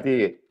way I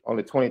did on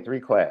the 23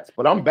 class.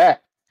 But I'm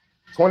back.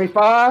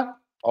 25,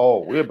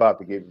 oh, we're about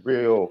to get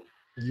real.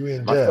 You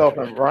in Myself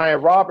depth. and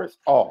Ryan Roberts,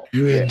 oh.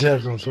 You yeah. in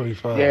depth on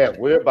 25. Yeah,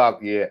 we're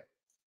about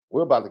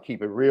to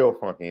keep it real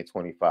funky in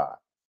 25.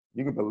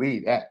 You can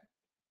believe that.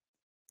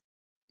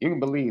 You can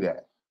believe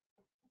that.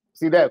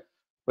 See that?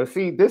 But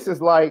see, this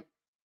is like,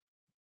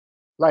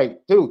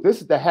 dude,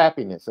 this is the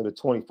happiness of the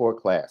 24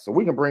 class. So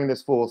we can bring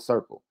this full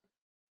circle.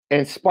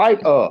 In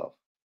spite of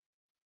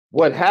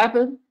what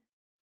happened,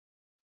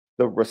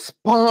 the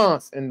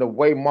response and the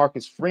way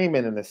Marcus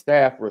Freeman and the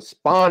staff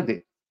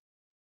responded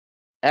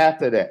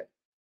after that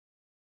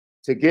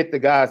to get the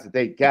guys that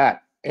they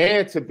got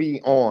and to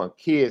be on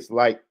kids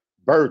like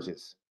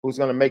Burgess, who's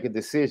going to make a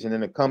decision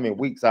in the coming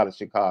weeks out of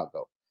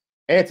Chicago,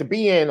 and to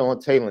be in on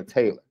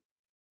Taylor.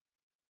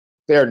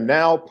 They're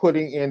now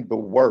putting in the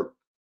work.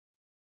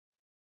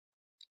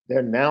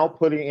 They're now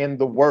putting in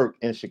the work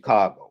in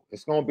Chicago.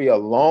 It's going to be a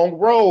long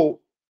road,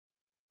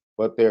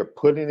 but they're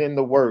putting in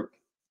the work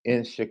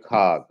in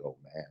Chicago,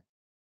 man.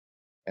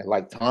 And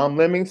like Tom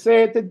Lemming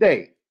said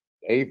today,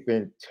 they've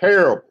been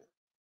terrible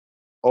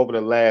over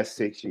the last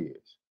 6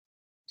 years.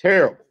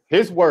 Terrible.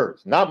 His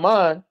words, not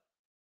mine.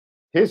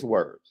 His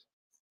words.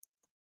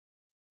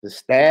 The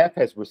staff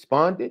has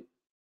responded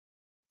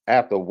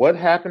after what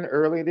happened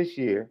earlier this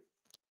year,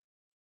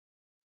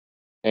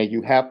 and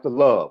you have to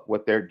love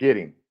what they're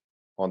getting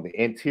on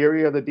the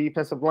interior of the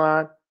defensive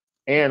line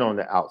and on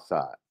the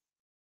outside.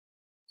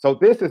 So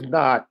this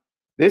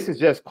is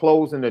just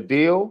closing the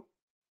deal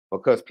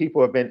because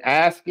people have been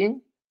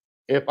asking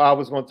if I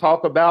was going to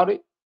talk about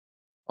it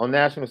on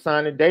National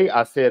Signing Day.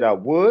 I said I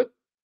would,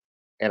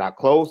 and I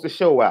closed the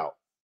show out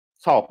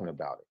talking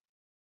about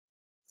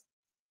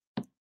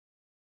it.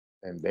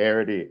 And there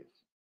it is.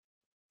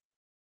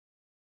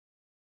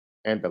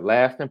 And the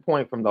lasting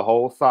point from the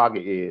whole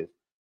saga is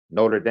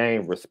Notre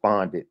Dame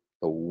responded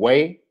the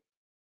way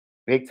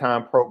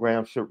big-time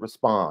programs should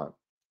respond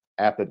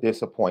after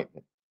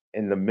disappointment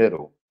in the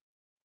middle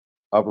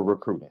of a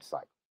recruiting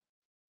cycle.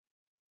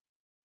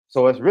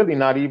 So it's really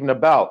not even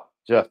about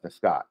Justin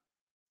Scott.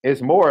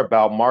 It's more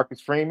about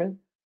Marcus Freeman,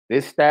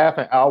 this staff,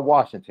 and Al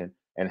Washington,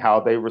 and how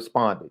they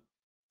responded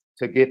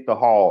to get the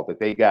haul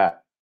that they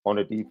got on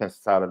the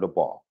defensive side of the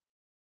ball.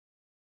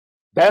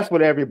 That's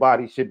what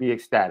everybody should be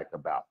ecstatic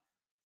about.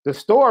 The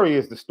story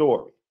is the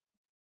story.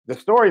 The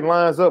story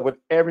lines up with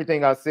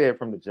everything I said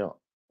from the jump.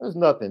 There's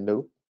nothing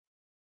new.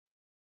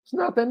 It's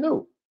nothing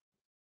new.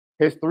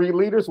 His three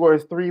leaders were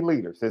his three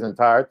leaders his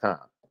entire time.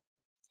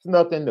 It's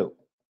nothing new.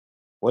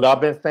 What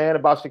I've been saying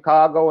about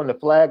Chicago and the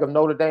flag of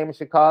Notre Dame in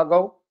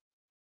Chicago,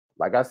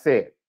 like I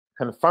said,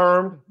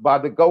 confirmed by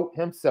the GOAT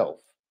himself,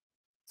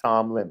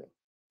 Tom Lemming.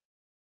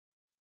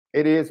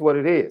 It is what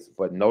it is,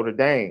 but Notre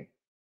Dame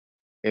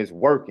is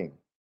working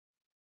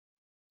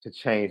to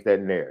change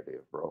that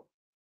narrative, bro.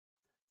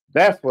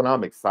 That's what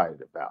I'm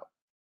excited about.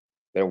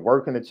 They're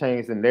working to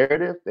change the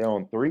narrative. They're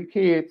on 3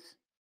 kids.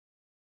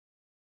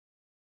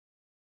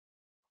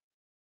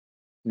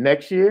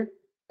 Next year,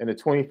 in the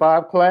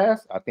 25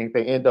 class, I think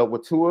they end up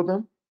with 2 of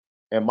them.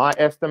 In my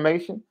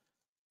estimation,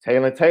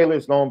 Taylor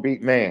is going to be,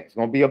 man, it's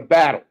going to be a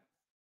battle.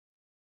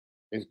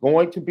 It's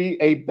going to be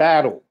a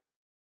battle.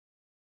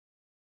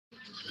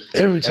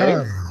 Every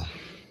time.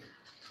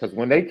 Because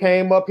when they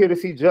came up here to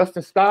see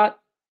Justin Scott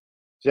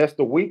just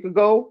a week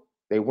ago,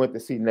 they went to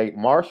see Nate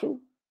Marshall.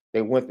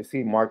 They went to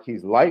see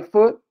Marquise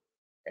Lightfoot.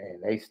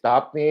 And they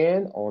stopped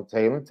in on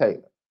Taylor.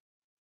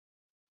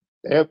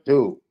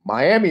 Dude,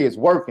 Miami is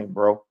working,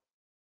 bro.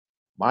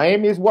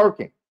 Miami is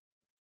working.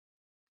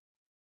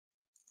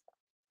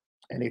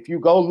 And if you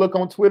go look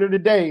on Twitter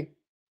today,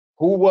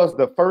 who was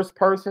the first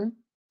person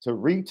to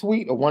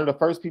retweet or one of the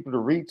first people to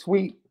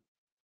retweet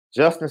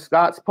Justin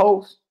Scott's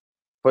post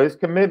for his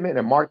commitment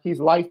and Marquise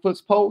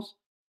Lightfoot's post?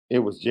 It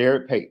was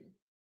Jared Payton,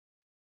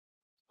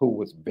 who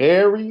was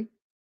very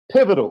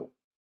pivotal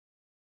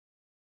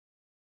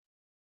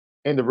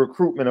in the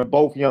recruitment of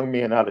both young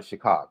men out of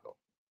Chicago,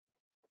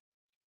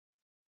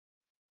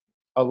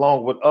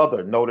 along with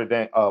other Notre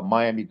Dame,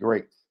 Miami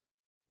greats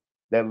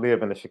that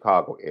live in the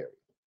Chicago area.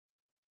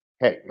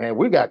 Heck, man,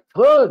 we got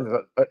tons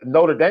of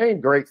Notre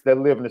Dame greats that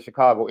live in the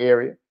Chicago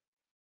area.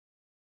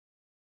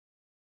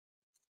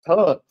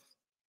 Tons.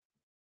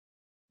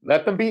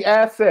 Let them be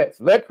assets.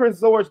 Let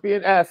Chris Zorich be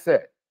an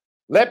asset.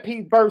 Let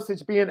Pete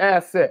Bursich be an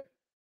asset.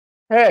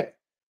 Heck,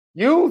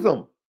 use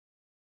them.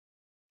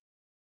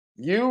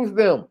 Use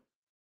them.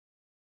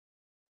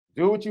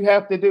 Do what you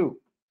have to do.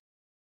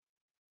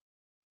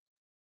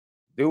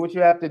 Do what you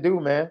have to do,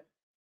 man.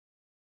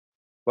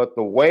 But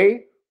the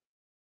way,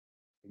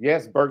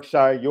 yes,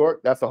 Berkshire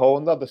York, that's a whole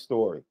nother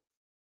story.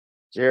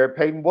 Jared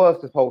Payton was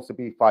supposed to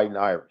be fighting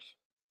Irish,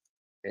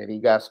 and he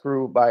got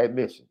screwed by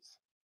admissions.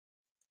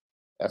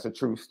 That's a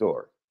true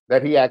story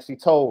that he actually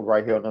told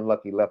right here on the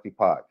Lucky Lefty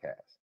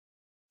podcast.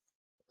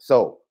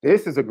 So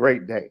this is a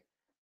great day.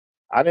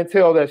 I didn't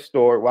tell that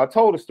story. Well, I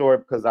told the story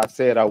because I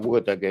said I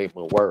would. I gave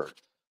him a word.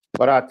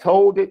 But I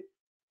told it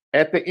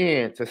at the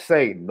end to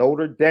say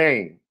Notre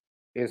Dame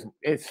is,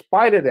 in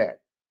spite of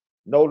that,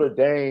 Notre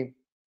Dame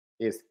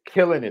is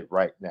killing it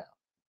right now.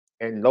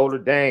 And Notre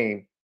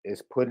Dame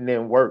is putting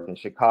in work in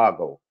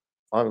Chicago,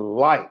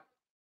 unlike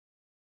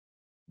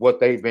what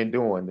they've been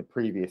doing the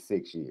previous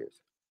 6 years.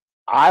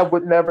 I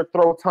would never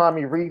throw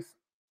Tommy Rees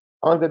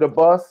under the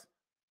bus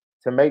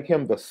to make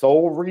him the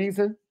sole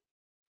reason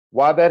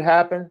why that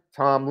happened.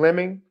 Tom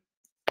Lemming,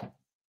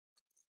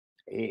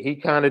 he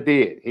kind of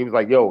did. He was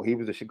like, yo, he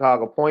was a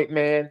Chicago point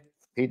man.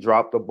 He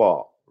dropped the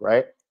ball,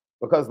 right?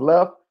 Because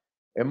left,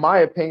 in my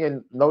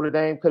opinion, Notre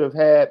Dame could have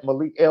had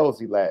Malik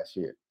Elzy last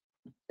year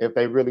if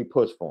they really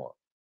pushed for him.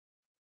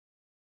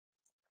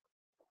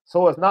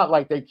 So it's not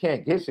like they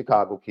can't get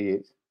Chicago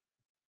kids.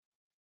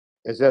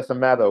 It's just a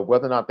matter of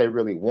whether or not they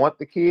really want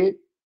the kid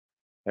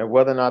and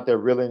whether or not they're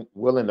really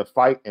willing to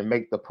fight and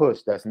make the push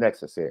that's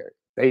necessary.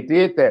 They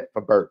did that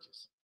for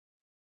Burgess.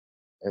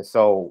 And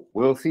so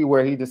we'll see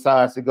where he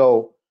decides to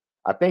go.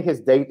 I think his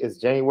date is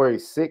January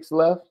 6th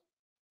left.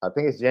 I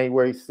think it's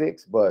January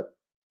 6th, but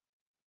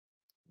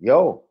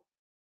yo,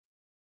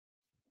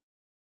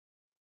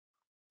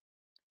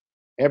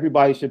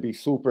 everybody should be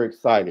super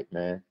excited,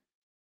 man.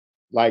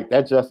 Like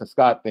that Justin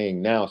Scott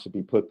thing now should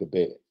be put to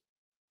bed.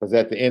 Because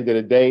at the end of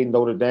the day,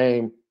 Notre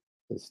Dame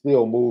has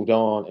still moved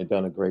on and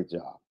done a great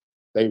job.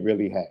 They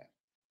really have.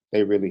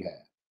 They really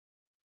have.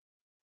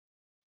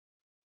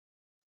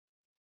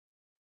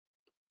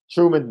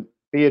 Truman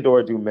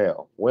Theodore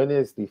Dumel, when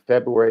is the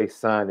February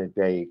signing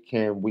day?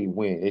 Can we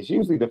win? It's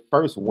usually the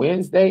first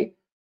Wednesday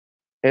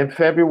in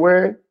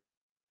February.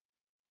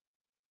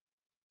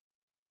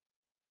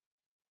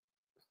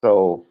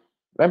 So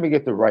let me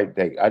get the right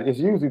date. It's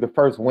usually the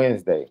first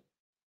Wednesday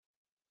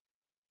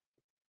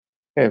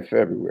in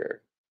February.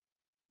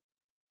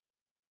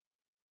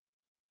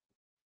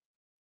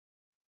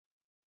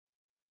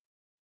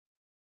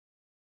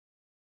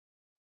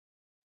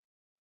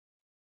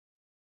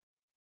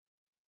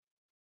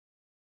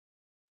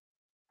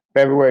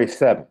 February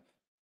 7th.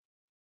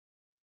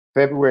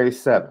 February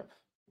 7th.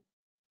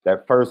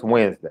 That first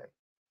Wednesday.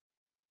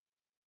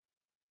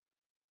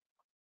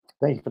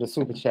 Thank you for the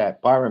super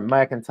chat. Byron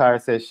McIntyre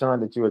says,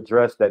 Sean, did you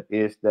address that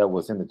issue that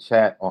was in the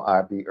chat on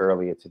IB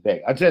earlier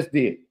today? I just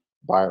did,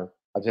 Byron.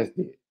 I just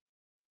did.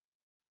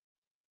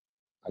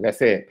 Like I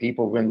said,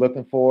 people have been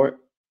looking for it,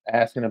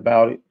 asking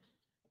about it.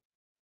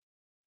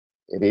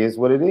 It is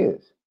what it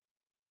is.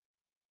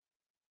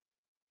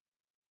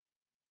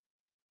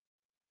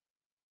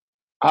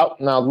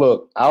 Now,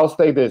 look, I'll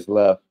say this,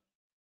 Left.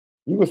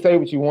 You can say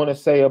what you want to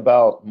say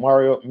about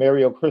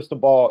Mario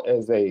Cristobal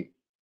as a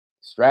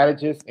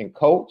strategist and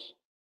coach,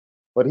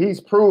 but he's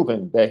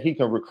proven that he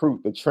can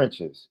recruit the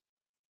trenches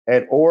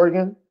at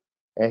Oregon,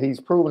 and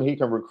he's proven he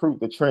can recruit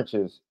the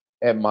trenches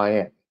at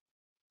Miami.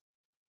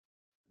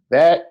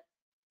 That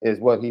is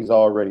what he's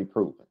already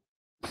proven.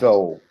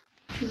 So,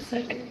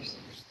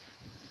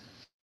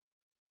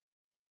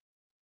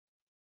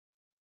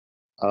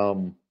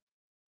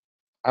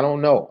 I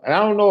don't know. And I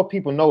don't know if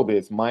people know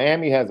this.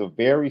 Miami has a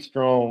very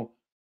strong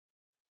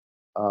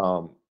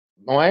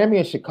Miami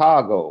and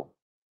Chicago.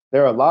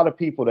 There are a lot of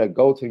people that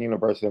go to the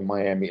University of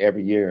Miami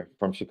every year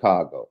from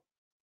Chicago.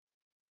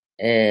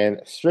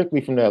 And strictly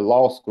from their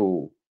law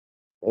school,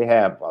 they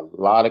have a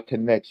lot of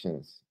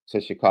connections to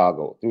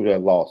Chicago through their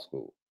law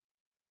school.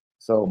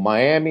 So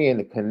Miami and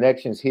the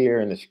connections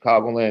here in the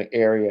Chicagoland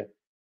area,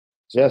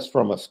 just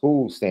from a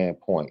school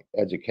standpoint,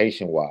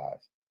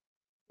 education-wise,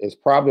 is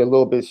probably a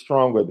little bit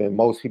stronger than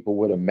most people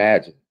would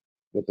imagine,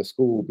 with the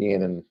school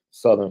being in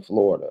Southern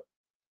Florida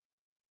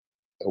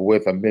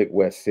with a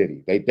Midwest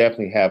city. They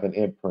definitely have an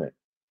imprint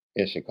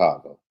in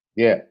Chicago.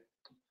 Yeah,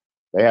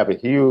 they have a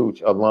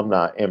huge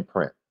alumni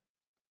imprint.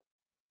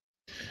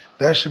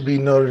 That should be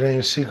Notre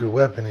Dame's secret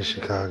weapon in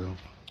Chicago.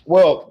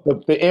 Well,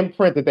 the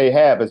imprint that they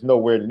have is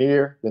nowhere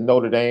near the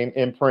Notre Dame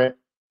imprint.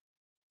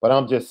 But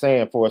I'm just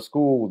saying, for a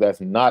school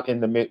that's not in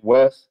the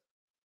Midwest,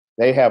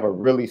 they have a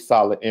really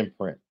solid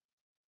imprint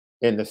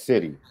in the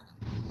city.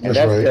 And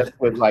that's right. Just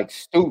with like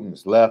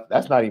students Left.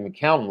 That's not even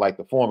counting like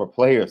the former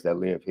players that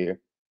live here,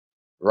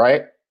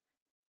 right?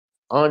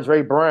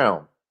 Andre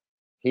Brown,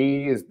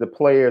 he is the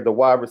player, the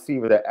wide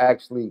receiver that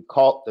actually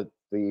caught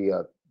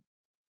the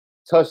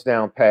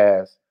touchdown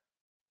pass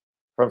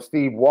from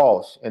Steve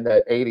Walsh in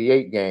that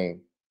 88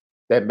 game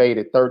that made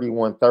it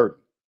 31-30.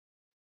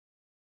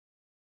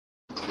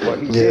 But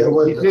he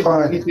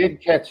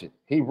didn't catch it.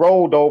 He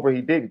rolled over,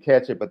 he didn't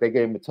catch it, but they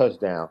gave him a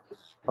touchdown.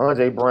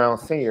 Andre Brown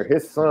Sr.,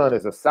 his son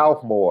is a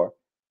sophomore.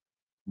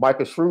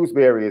 Micah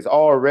Shrewsbury has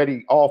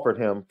already offered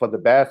him for the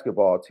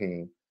basketball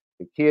team.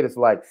 The kid is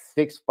like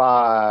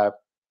 6'5",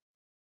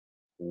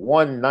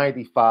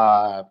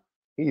 195.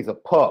 He's a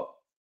pup.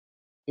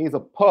 He's a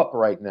pup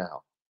right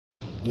now.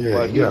 Yeah,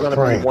 but he's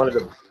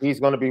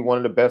going to be one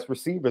of the best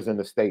receivers in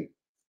the state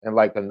in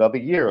like another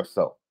year or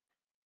so.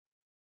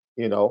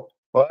 You know,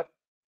 but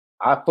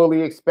I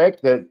fully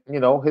expect that,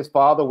 you know, his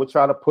father would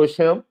try to push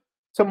him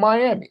to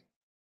Miami.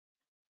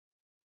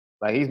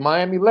 Like, he's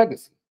Miami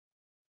legacy.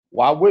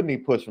 Why wouldn't he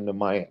push him to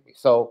Miami?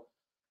 So,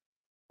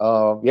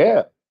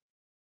 yeah,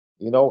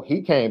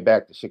 he came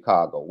back to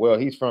Chicago. Well,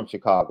 he's from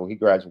Chicago. He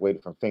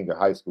graduated from Finger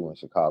High School in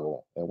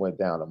Chicago and went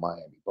down to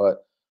Miami.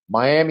 But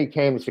Miami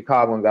came to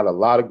Chicago and got a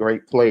lot of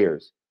great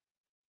players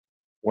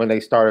when they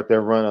started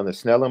their run on the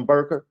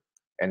Snellenberger,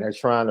 and they're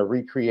trying to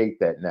recreate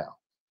that now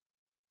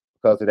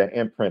because of that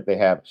imprint they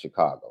have in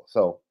Chicago.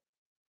 So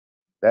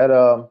that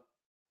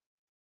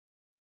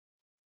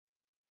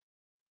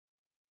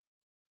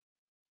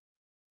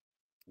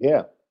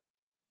yeah.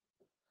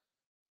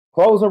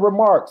 Closing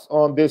remarks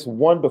on this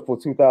wonderful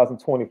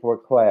 2024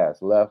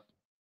 class, Left.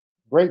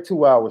 Great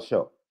 2-hour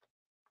show.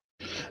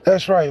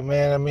 That's right,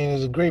 man. I mean,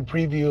 it's a great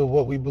preview of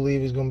what we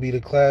believe is going to be the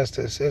class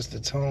that sets the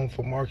tone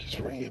for Marcus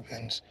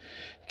Ravens'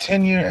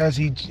 tenure as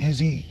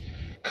he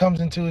comes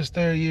into his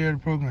third year of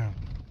the program.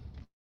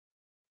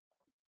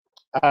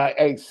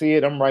 Hey, see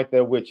it. I'm right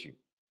there with you.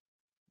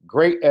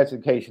 Great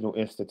educational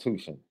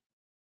institution,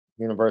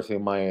 University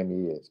of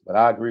Miami is. But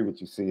I agree with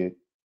you, see it,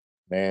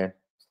 man.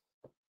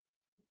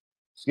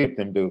 Skip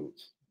them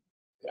dudes.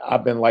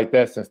 I've been like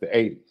that since the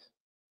 80s.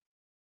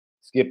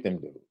 Skip them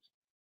dudes.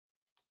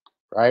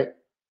 Right?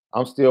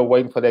 I'm still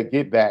waiting for that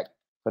get back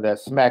for that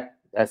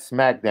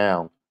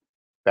smackdown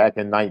back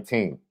in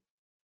 19.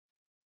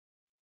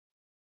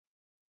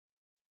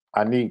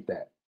 I need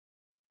that.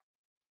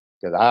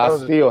 Because I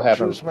still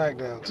haven't. True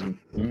SmackDowns.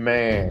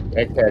 Man,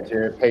 that cat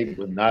Jared Payton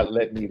would not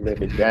let me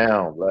live it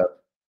down, Left.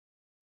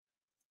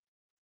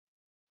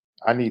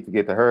 I need to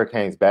get the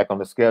Hurricanes back on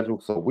the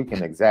schedule so we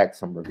can exact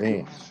some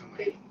revenge.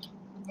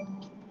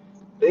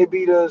 They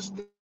beat us.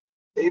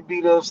 They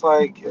beat us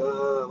like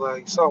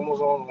something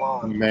was on the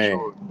line. Man,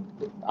 sure.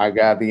 I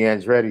got the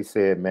Andretti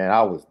said, man,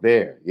 I was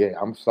there. Yeah,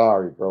 I'm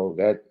sorry, bro.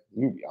 That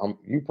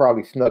you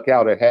probably snuck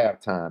out at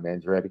halftime,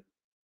 Andretti.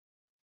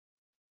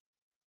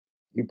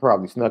 You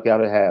probably snuck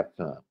out at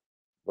halftime,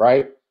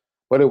 right?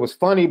 But it was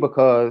funny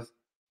because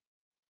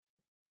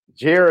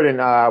Jared and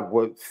I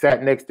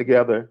sat next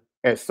together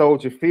at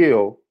Soldier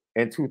Field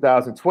in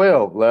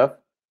 2012, Left,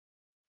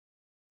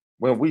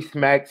 when we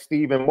smacked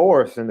Stephen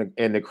Morris in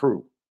the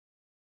crew.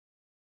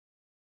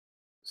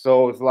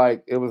 So it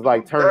was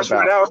like turnabout. That's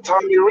right. That was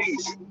Tommy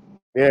Reese.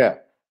 Yeah,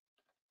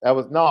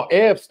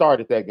 Ev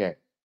started that game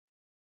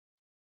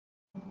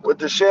with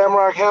the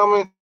Shamrock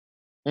helmet.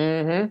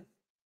 Mm-hmm.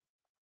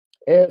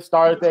 Ev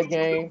started that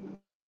game.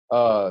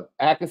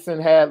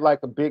 Atkinson had like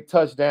a big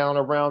touchdown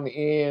around the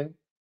end,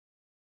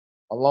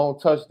 a long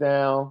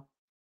touchdown.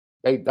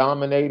 They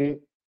dominated.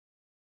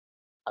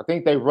 I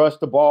think they rushed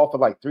the ball for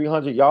like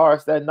 300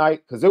 yards that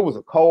night because it was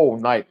a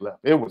cold night, Left.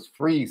 It was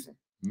freezing.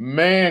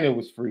 Man, it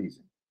was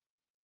freezing.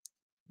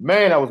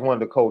 Man, that was one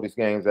of the coldest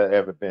games I've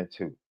ever been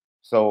to.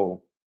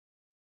 So,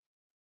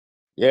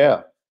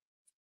 yeah,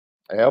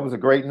 that was a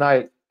great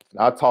night.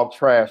 I talked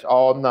trash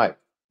all night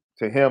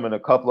to him and a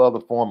couple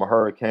other former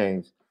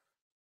Hurricanes.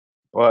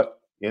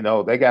 But,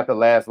 they got the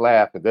last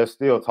laugh because they're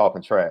still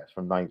talking trash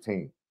from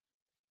 19.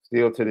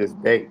 Still to this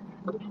day.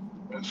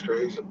 That's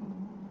crazy.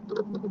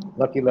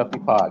 Lucky Lefty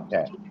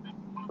podcast.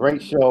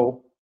 Great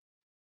show.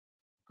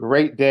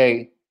 Great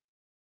day.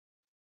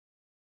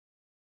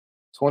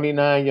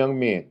 29 young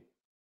men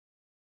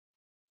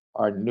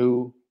are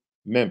new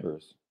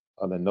members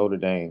of the Notre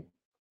Dame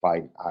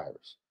Fighting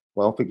Irish.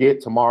 Well, don't forget,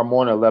 tomorrow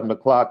morning, 11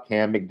 o'clock,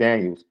 Cam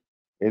McDaniels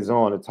is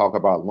on to talk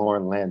about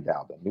Lauren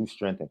Landau, the new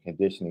strength and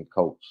conditioning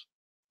coach,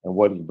 and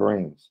what he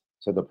brings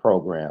to the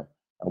program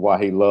and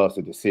why he loves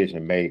the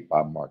decision made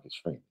by Marcus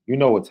Freeman. You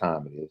know what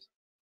time it is.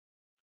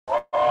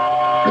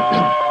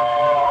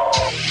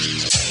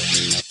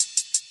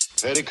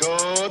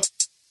 Petticoat.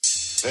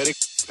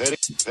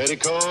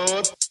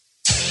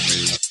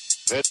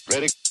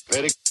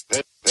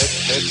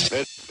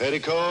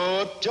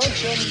 Petticoat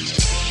Junction.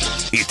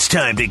 It's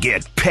time to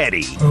get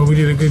petty. Oh, we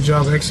did a good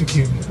job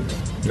executing.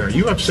 Are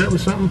you upset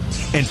with something?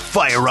 And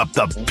fire up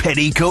the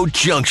Petticoat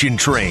Junction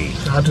train.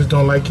 I just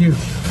don't like you.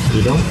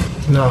 You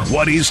don't? No.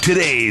 What is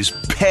today's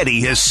petty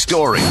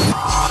historic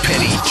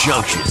Petty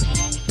Junction?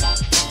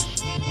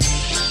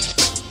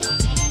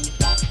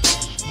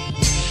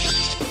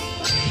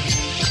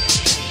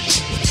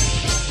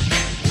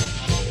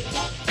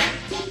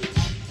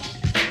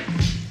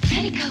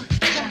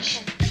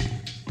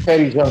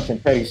 Petty Junction,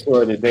 Petty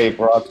Story today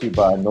brought to you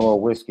by Nora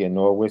Whiskey and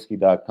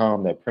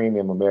NoraWhiskey.com, that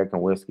premium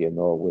American whiskey at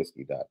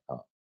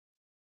NoraWhiskey.com.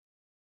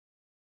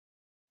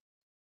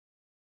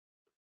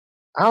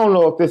 I don't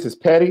know if this is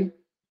petty,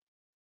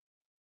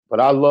 but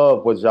I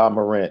love what Ja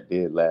Morant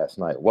did last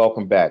night.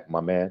 Welcome back,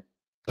 my man.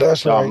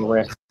 That's Ja right.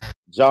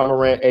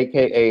 Morant,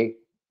 a.k.a.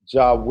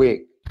 Ja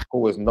Wick,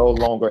 who is no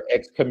longer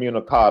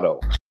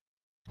excommunicado.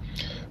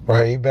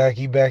 Right,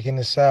 he back in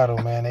the saddle,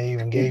 man. They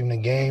even gave him the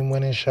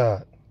game-winning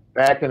shot.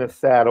 Back in the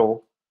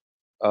saddle.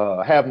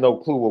 Have no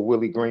clue what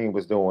Willie Green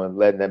was doing,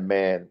 letting that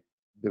man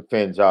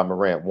defend Ja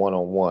Morant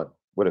one-on-one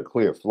with a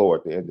clear floor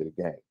at the end of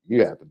the game.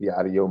 You have to be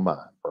out of your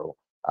mind, bro.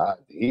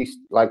 He's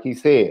like he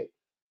said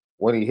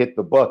when he hit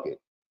the bucket.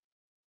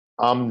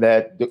 I'm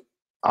that.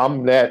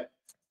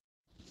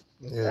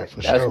 Yeah,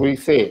 for That's sure. what he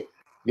said.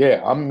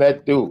 Yeah, I'm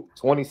that dude.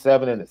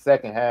 27 in the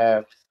second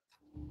half,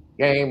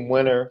 game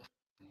winner.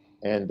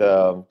 And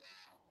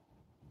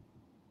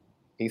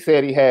he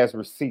said he has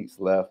receipts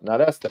left. Now,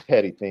 that's the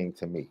petty thing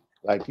to me.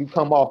 Like, you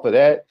come off of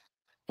that.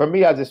 For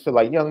me, I just feel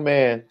like, young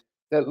man,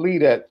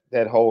 leave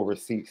that whole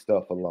receipt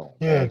stuff alone.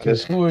 Yeah, Man.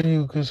 because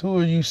who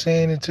are you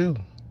saying it to?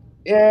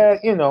 Yeah,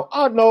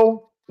 I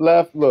know,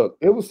 Left. Look,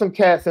 it was some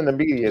cats in the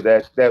media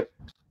that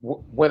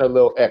went a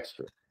little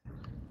extra.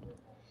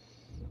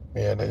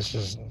 Yeah, that's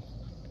just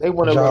they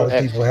went a little jolly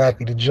extra. people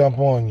happy to jump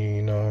on you.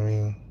 You know what I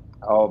mean?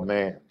 Oh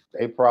man,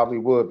 they probably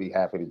would be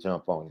happy to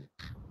jump on you,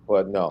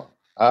 but no,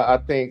 I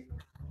think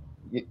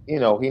he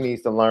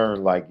needs to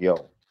learn. Like,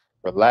 yo,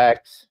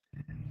 relax,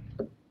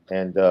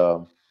 and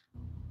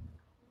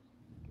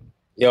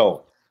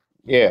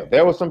yeah,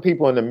 there were some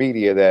people in the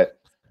media that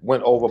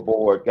went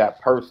overboard,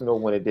 got personal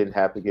when it didn't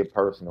have to get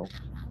personal.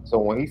 So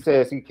when he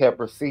says he kept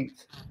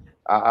receipts,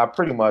 I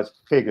pretty much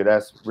figure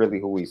that's really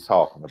who he's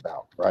talking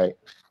about, right?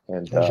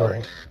 And That's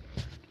right.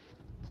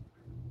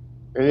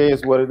 it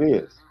is what it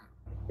is.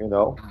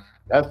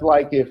 That's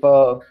like if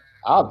I'll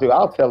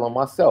tell him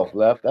myself,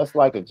 Left. That's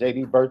like if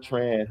J.D.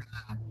 Bertrand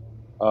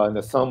in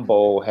the Sun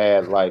Bowl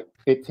had like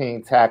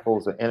 15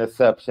 tackles, an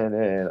interception,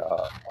 and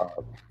a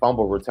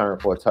fumble return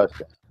for a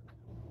touchdown,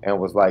 and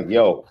was like,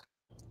 "Yo,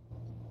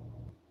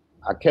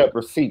 I kept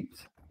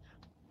receipts."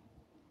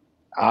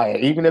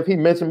 Even if he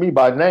mentioned me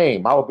by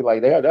name, I would be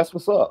like, "Yeah, that's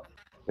what's up,"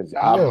 because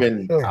I've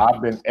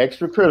been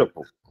extra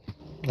critical.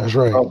 That's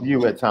right. Of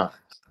you at times.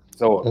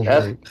 So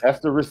that's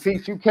the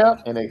receipt you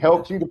kept, and it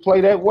helped you to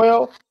play that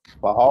well.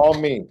 By all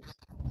means,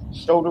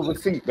 show the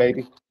receipt,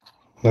 baby.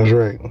 That's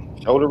right.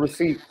 Show the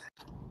receipt.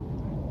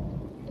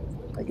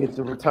 I get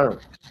the return.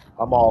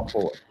 I'm all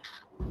for it.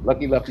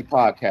 Lucky Lefty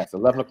Podcast,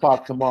 11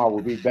 o'clock tomorrow.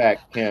 We'll be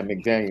back. Cam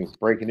McDaniels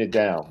breaking it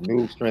down.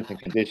 New strength and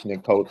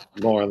conditioning coach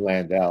Lauren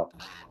Landau.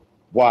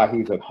 Why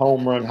he's a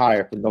home run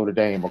hire for Notre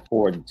Dame,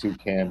 according to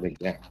Cam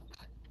McDaniels.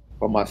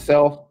 For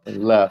myself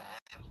and Left,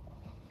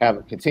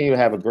 continue to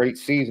have a great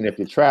season. If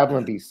you're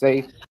traveling, be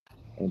safe,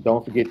 and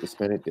don't forget to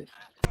spin it different.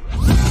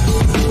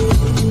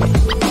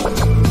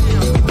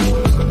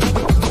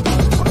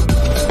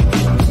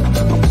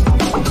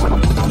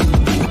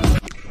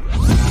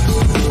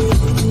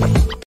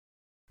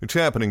 It's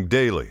happening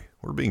daily.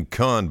 We're being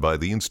conned by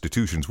the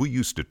institutions we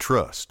used to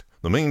trust.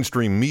 The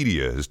mainstream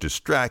media is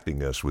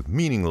distracting us with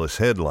meaningless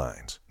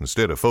headlines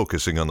instead of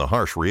focusing on the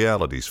harsh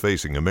realities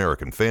facing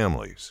American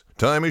families.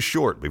 Time is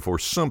short before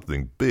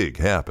something big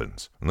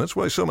happens, and that's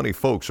why so many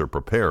folks are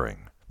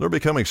preparing. They're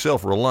becoming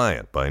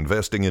self-reliant by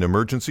investing in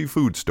emergency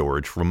food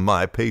storage from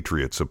My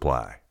Patriot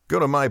Supply. Go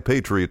to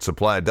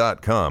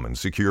MyPatriotSupply.com and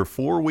secure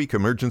 4-week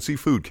emergency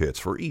food kits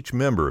for each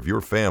member of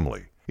your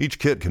family. Each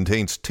kit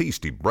contains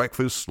tasty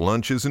breakfasts,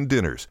 lunches, and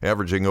dinners,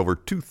 averaging over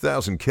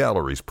 2,000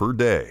 calories per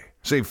day.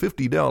 Save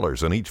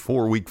 $50 on each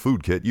 4-week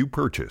food kit you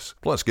purchase.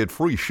 Plus, get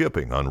free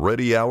shipping on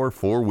Ready Hour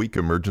 4-week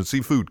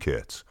emergency food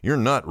kits. You're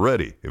not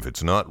ready if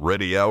it's not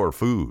Ready Hour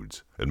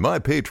foods. At My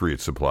Patriot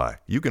Supply,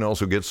 you can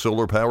also get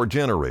solar power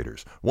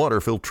generators,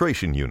 water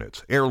filtration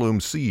units,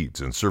 heirloom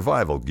seeds, and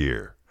survival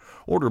gear.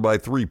 Order by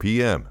 3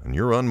 p.m. and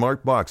your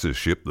unmarked boxes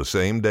ship the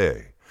same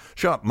day.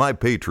 Shop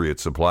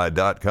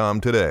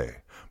MyPatriotSupply.com today.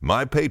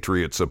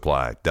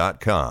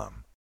 MyPatriotSupply.com.